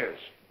disappears.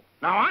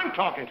 Now I'm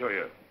talking to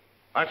you.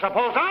 I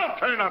suppose I'll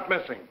turn up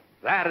missing.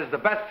 That is the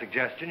best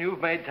suggestion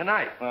you've made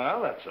tonight.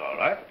 Well, that's all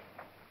right.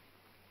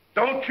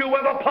 Don't you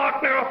ever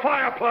park near a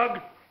fire plug.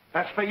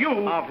 That's for you.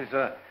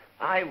 Officer,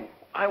 I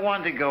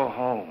want to go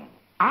home.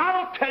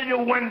 I'll tell you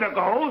when to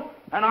go,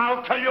 and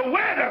I'll tell you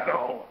where to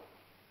go.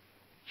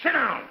 Sit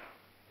down.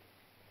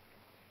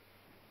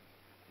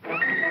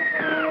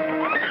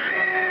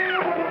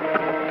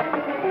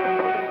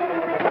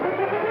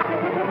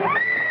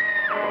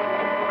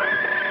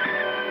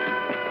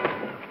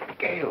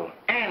 Gail,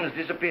 Anne's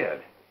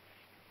disappeared.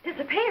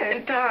 Disappeared?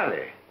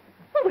 Entirely.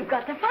 Well, we've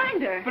got to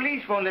find her.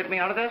 Police won't let me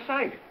out of their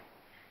sight.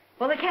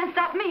 Well, they can't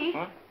stop me.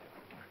 Huh?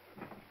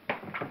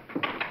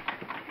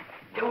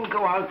 Don't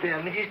go out there.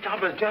 Mrs.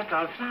 Topper's just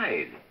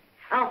outside.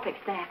 I'll fix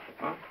that.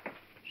 Huh?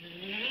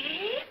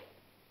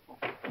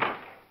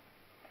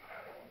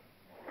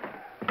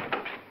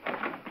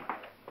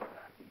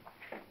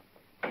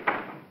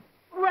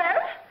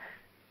 Well,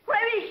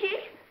 where is she?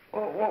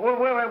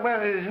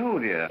 Where is who,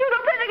 dear? You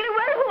know perfectly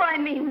well who I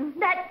mean.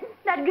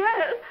 That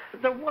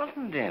girl. There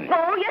wasn't any.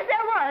 Oh, yes,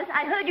 there was.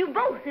 I heard you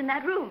both in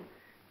that room.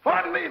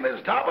 Pardon me,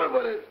 Miss Topper,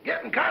 but it's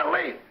getting kind of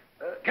late.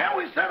 Can't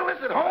we settle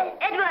this at home?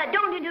 Edward,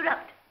 don't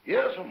interrupt.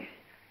 Yes,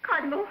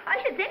 Cosmo,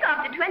 I should think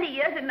after 20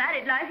 years of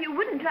married life you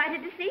wouldn't try to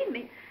deceive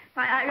me.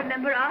 Why, I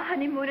remember our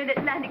honeymoon in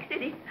Atlantic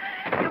City.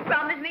 You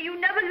promised me you'd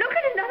never look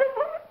at another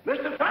woman.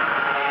 Mr.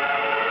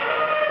 Topper!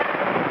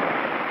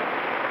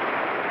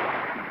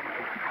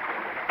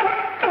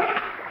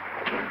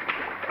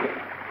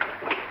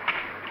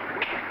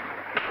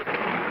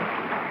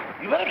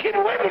 You better keep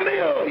away from me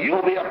or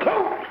you'll be a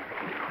coat.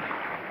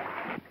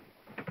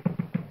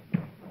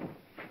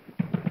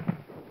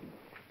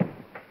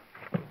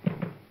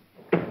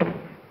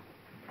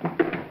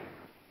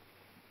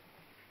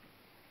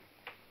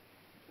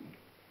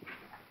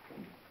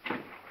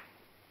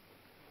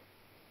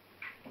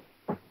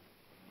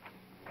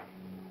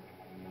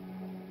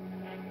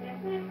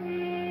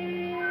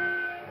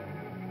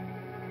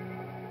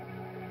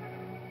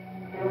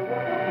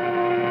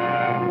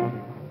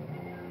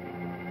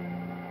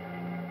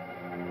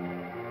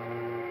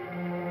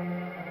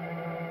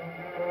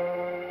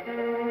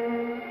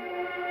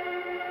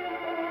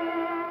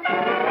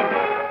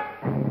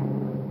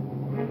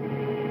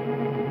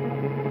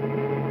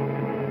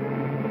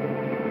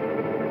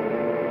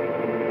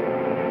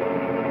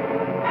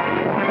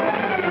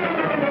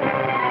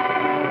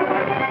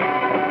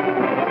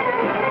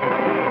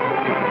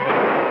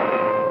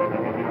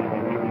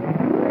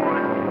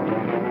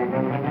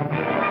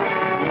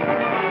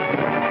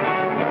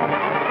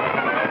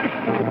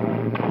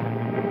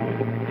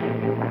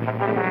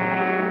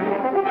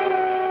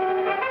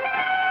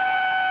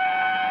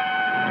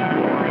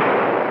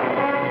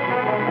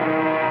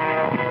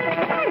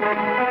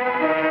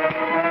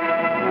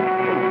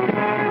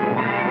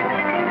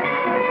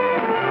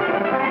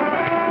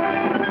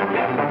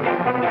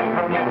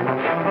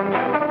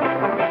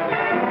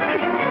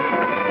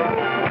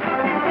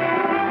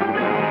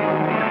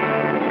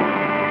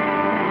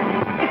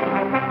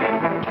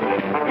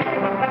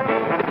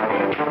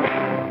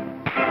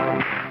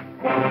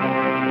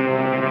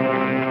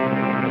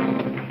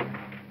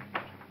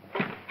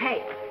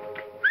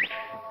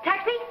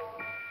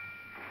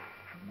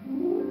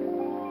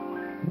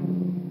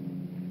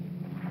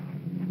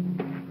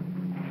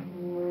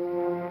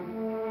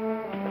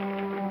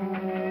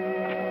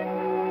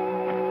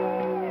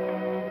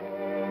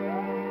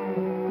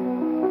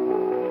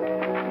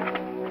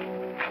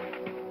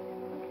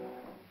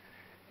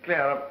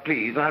 Clara,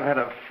 please, I've had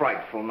a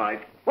frightful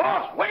night.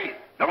 Boss, wait!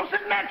 Don't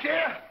sit in that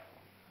chair!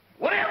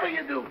 Whatever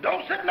you do,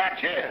 don't sit in that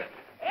chair!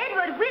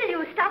 Edward, will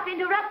you stop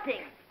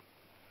interrupting?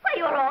 Why,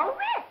 you're all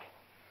wet.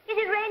 Is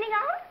it raining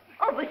out?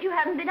 Oh, but you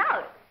haven't been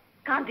out.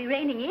 Can't be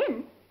raining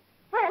in.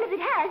 Well, if it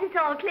has, it's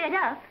all cleared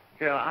up.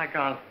 Clara, I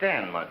can't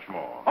stand much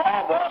more.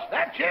 Oh, boss,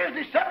 that chair's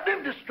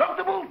deceptive,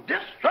 destructible,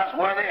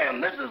 distrustworthy,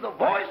 and this is the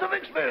voice of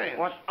experience.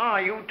 What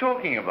are you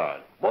talking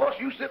about? Boss,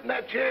 you sit in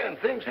that chair and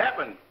things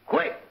happen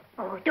quick.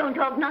 Oh, don't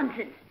talk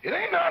nonsense. It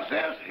ain't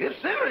nonsense. It's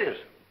serious.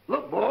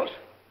 Look, boss,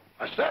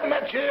 I sat in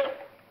that chair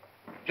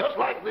just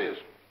like this.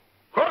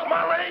 Cross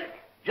my leg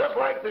just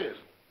like this.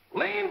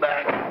 Lean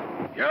back.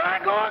 Here I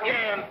go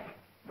again.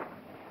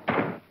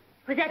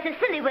 But that's a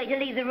silly way to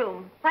leave the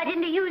room. Why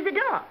didn't you use the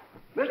door?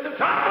 Mr.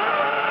 Topper!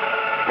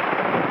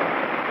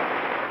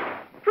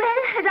 Well,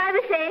 as I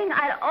was saying,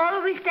 I'll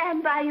always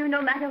stand by you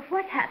no matter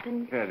what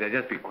happens. Yeah,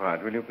 just be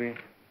quiet, will you, please?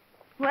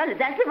 Well, if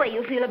that's the way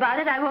you feel about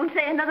it, I won't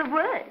say another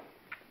word.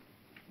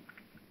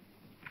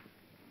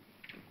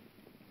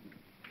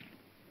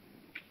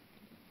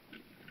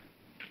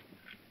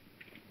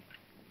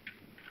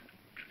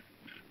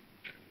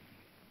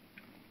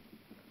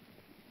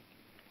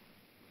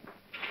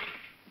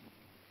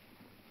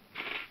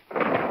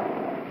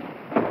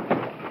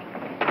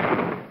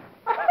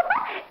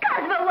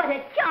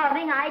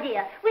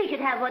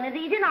 should have one of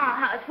these in our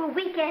house for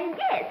weekend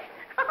guests.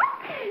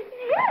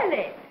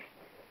 Really?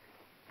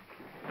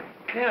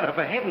 Clara,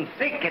 for heaven's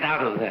sake, get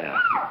out of there.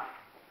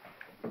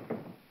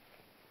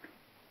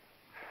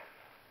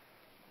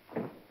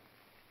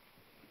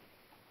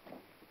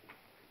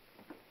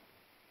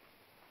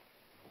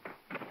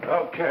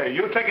 Okay,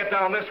 you take it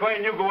down this way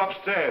and you go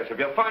upstairs. If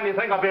you find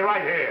anything, I'll be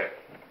right here.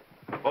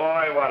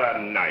 Boy, what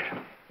a night.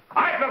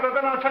 I've never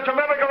been on such a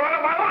merry-go-round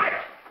in my life.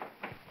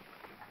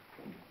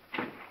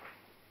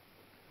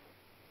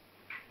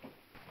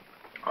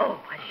 Oh,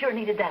 I sure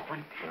needed that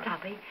one.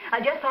 Toppy, I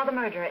just saw the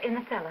murderer in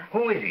the cellar.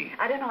 Who is he?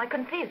 I don't know. I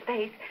couldn't see his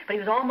face, but he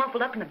was all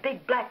muffled up in a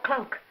big black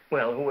cloak.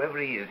 Well, whoever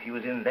he is, he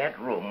was in that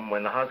room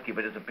when the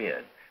housekeeper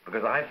disappeared.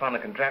 Because I found a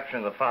contraption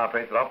in the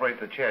fireplace that operates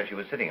the chair she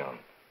was sitting on.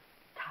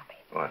 Toppy.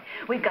 What?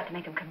 We've got to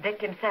make him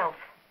convict himself.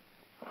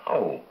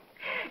 Oh.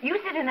 You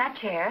sit in that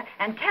chair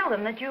and tell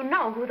them that you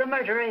know who the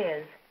murderer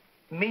is.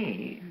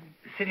 Me?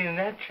 Sitting in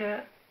that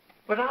chair?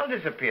 But I'll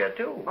disappear,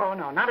 too. Oh,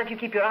 no, not if you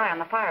keep your eye on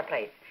the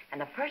fireplace. And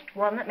the first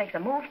one that makes a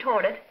move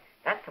toward it,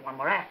 that's the one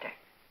we're after.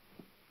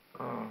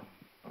 Oh.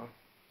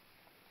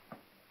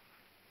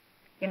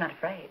 You're not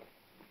afraid.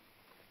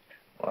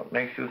 What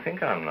makes you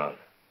think I'm not?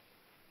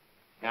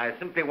 I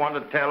simply want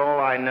to tell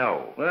all I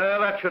know. Well,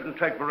 that shouldn't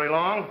take very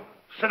long.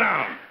 Sit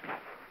down.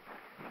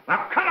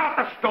 Now, cut out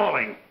the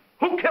stalling.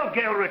 Who killed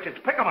Gail Richards?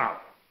 Pick him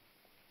out.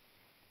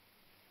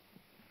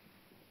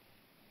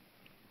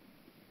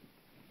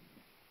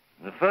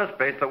 In the first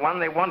place, the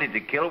one they wanted to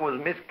kill was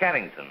Miss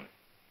Carrington.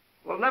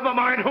 Well, never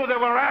mind who they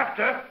were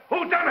after.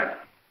 Who done it?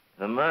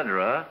 The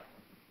murderer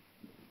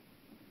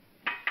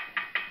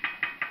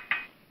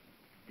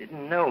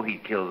didn't know he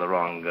killed the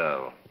wrong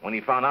girl. When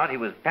he found out, he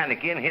was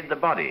panicky and hid the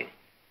body.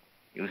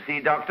 You see,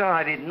 Doctor,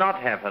 I did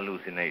not have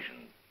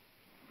hallucinations.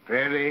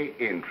 Very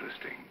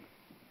interesting.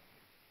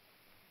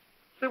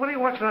 Say, what are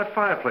you watching that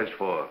fireplace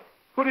for?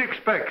 Who do you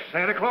expect,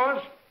 Santa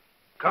Claus?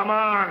 Come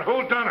on,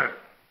 who done it?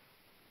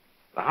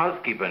 The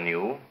housekeeper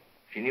knew.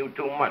 She knew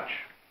too much.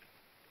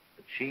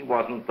 But she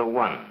wasn't the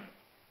one.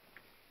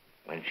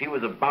 When she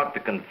was about to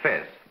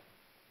confess,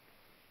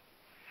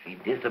 she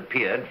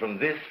disappeared from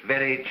this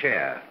very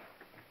chair.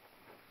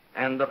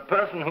 And the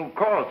person who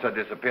caused her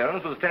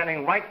disappearance was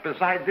standing right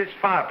beside this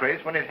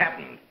fireplace when it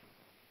happened.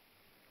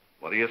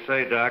 What do you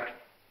say, Doc?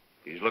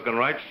 He's looking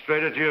right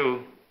straight at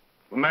you.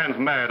 The man's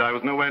mad. I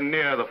was nowhere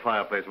near the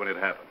fireplace when it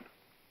happened.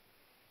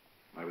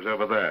 I was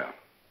over there.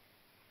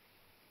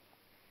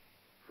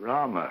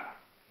 Rama,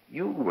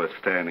 you were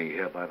standing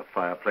here by the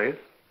fireplace.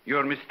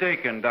 You're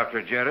mistaken,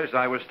 Dr. Jerris.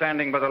 I was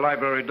standing by the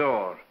library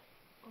door.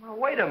 Now,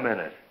 wait a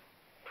minute.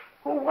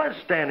 Who was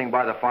standing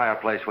by the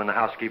fireplace when the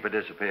housekeeper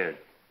disappeared?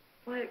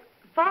 Why,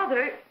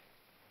 Father,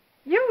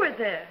 you were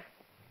there.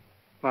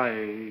 Why,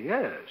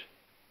 yes.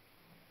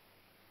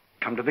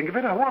 Come to think of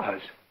it, I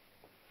was.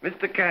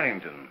 Mr.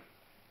 Carrington,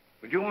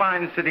 would you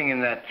mind sitting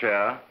in that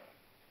chair?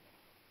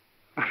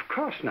 Of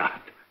course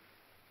not.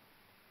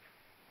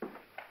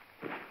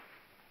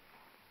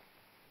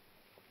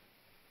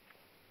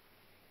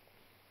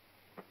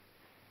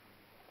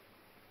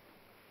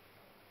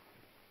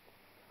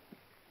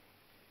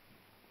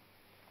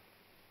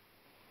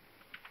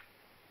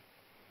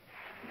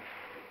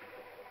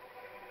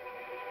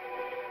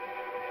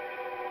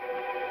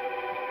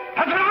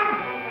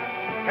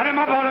 Get him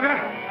up, all of you.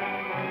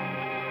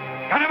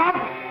 Get him up.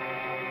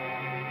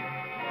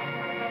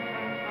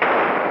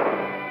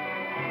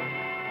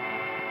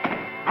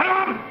 Get him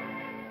up.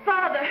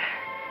 Father.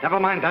 Never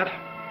mind that.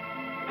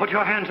 Put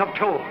your hands up,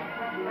 too.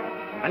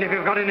 And if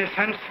you've got any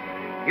sense,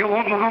 you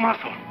won't move a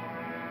muscle.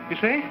 You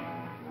see?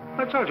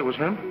 I told you it was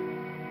him.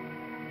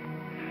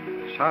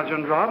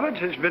 Sergeant Roberts,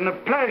 it's been a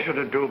pleasure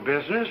to do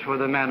business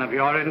with a man of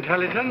your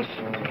intelligence.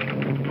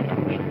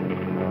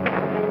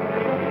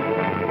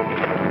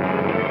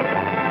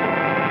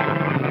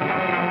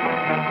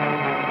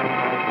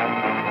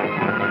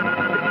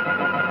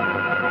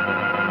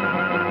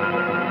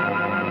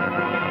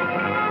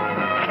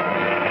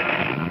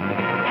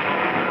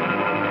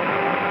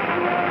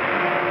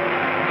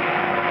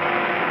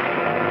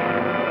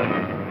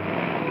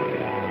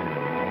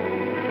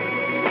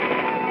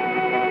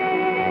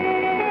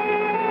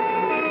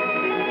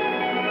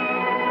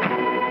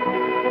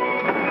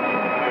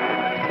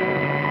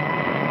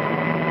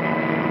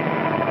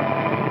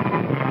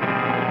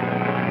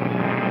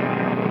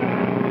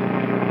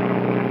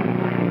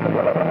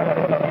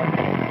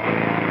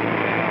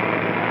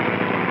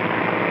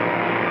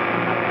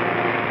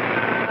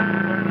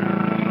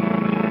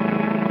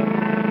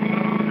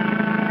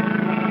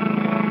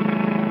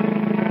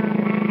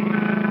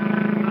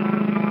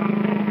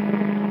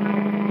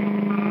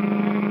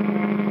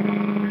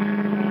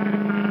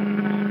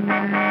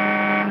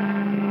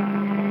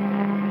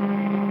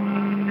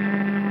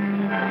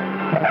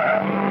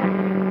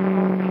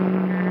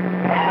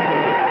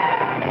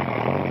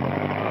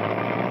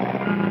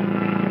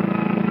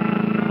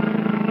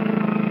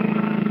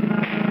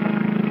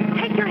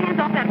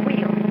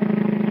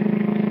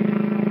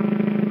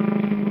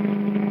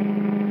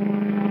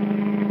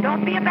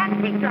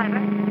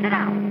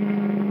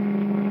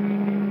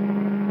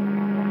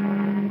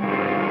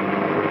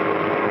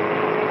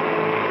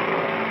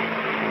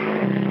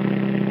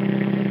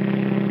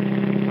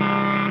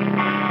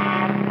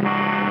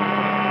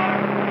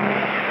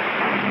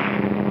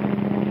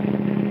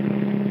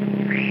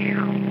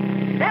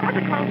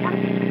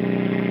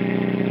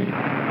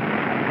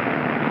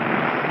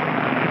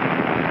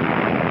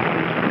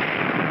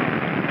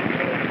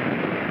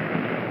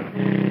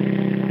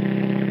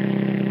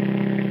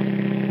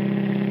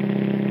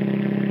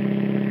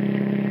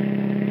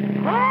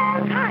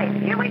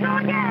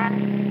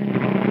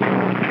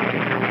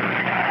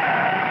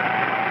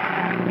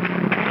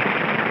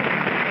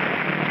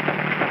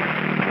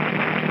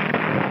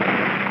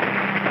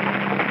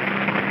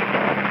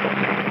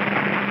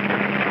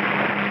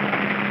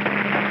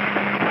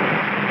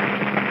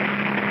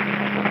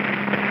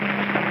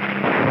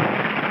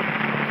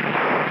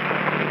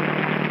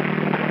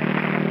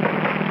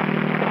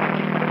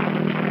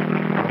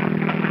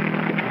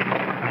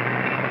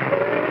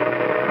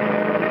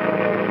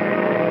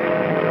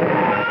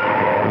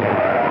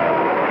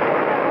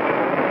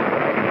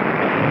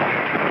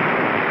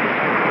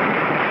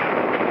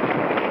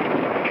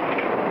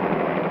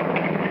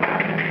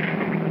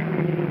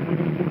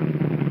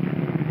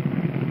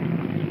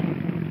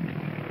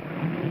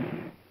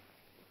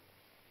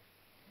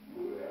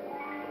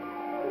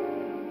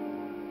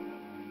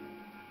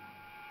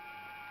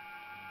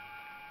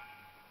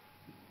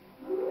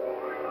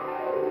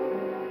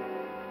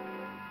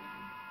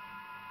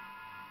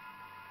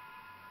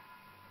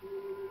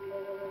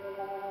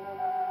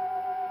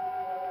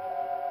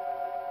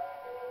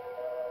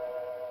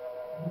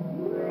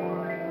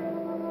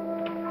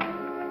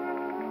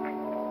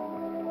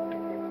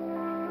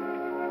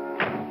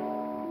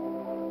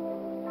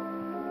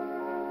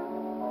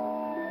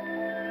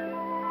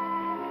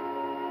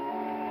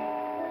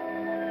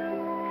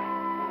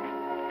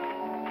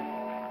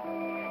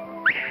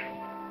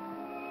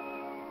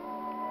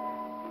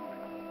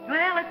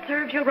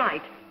 serves you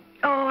right.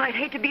 Oh, I'd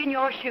hate to be in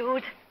your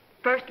shoes.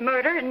 First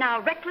murder and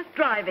now reckless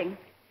driving.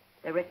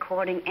 The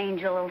recording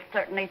angel will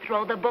certainly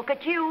throw the book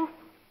at you.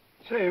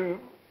 Say,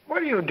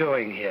 what are you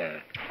doing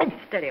here? Oh,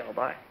 steady, old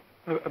boy.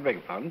 I beg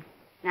your pardon?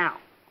 Now,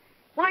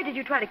 why did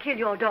you try to kill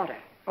your daughter?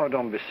 Oh,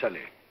 don't be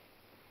silly.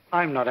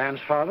 I'm not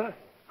Anne's father.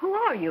 Who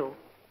are you?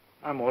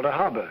 I'm Walter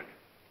Harburg,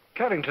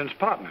 Carrington's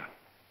partner.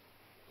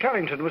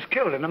 Carrington was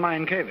killed in a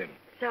mine cave-in.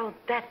 So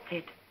that's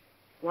it.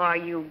 Why,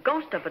 you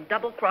ghost of a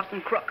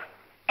double-crossing crook.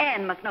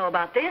 Anne must know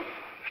about this.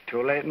 It's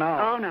too late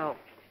now. Oh, no.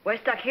 We're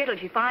stuck here till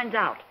she finds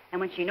out.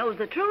 And when she knows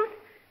the truth,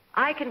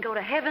 I can go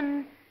to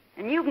heaven,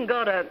 and you can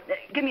go to...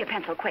 give me a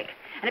pencil, quick,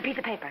 and a piece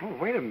of paper. Oh,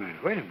 wait a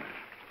minute.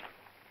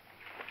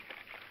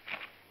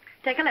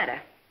 Take a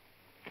letter.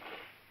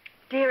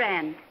 Dear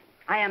Anne,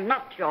 I am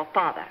not your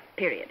father,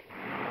 period.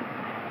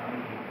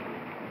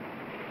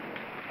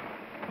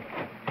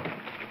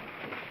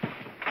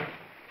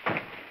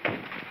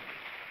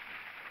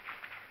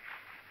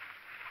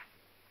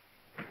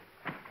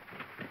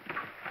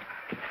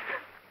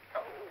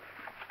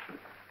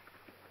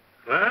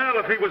 Well,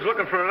 if he was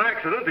looking for an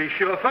accident, he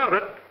sure found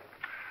it.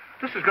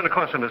 This is going to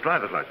cost him his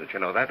driver's license, you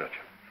know that, don't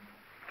you?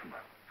 Come on.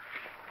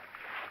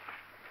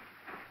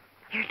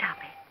 Here,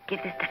 Toppy.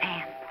 Give this to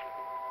Anne.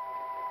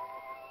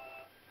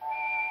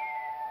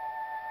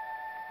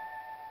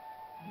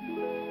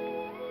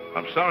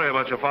 I'm sorry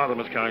about your father,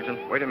 Miss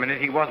Carrington. Wait a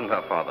minute, he wasn't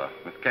her father.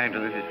 Miss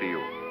Carrington, this is for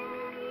you.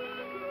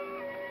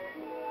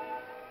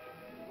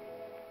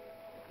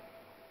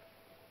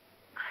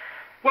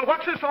 Well,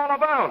 what's this all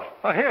about?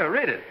 Oh, here,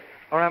 read it.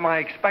 Or am I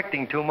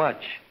expecting too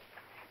much?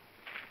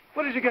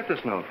 Where did you get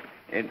this note?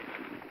 It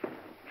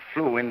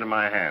flew into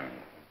my hand.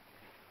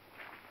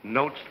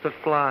 Notes that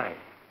fly.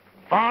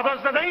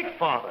 Fathers that ain't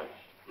fathers.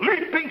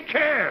 Leaping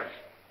chairs.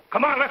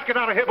 Come on, let's get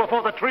out of here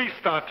before the trees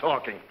start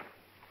talking.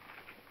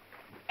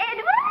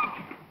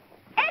 Edward?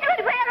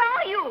 Edward, where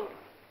are you?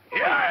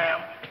 Here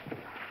I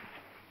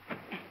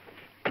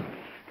am.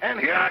 And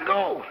here I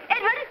go.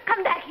 Edward,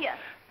 come back here.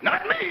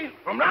 Not me.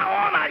 From now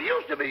on, I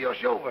used to be your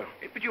chauffeur.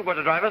 But you were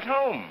to drive us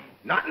home.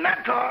 Not in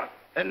that car.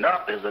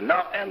 Enough is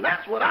enough, and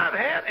that's what I've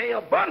had a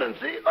abundance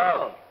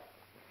of.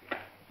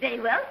 Very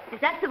well. If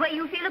that's the way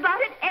you feel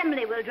about it,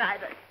 Emily will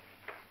drive us.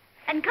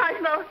 And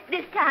Cosmo,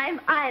 this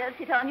time I'll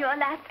sit on your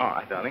lap. All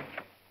right, darling.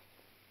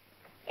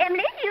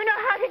 Emily, do you know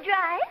how to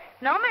drive?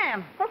 No,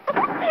 ma'am.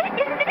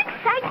 Isn't it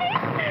exciting?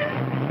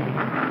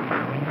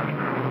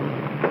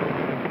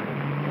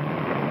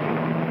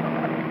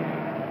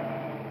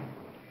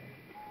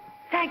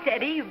 Thanks,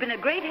 Eddie. You've been a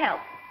great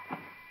help.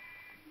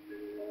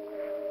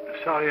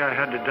 Sorry I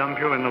had to dump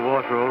you in the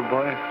water, old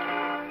boy.